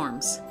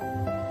platforms.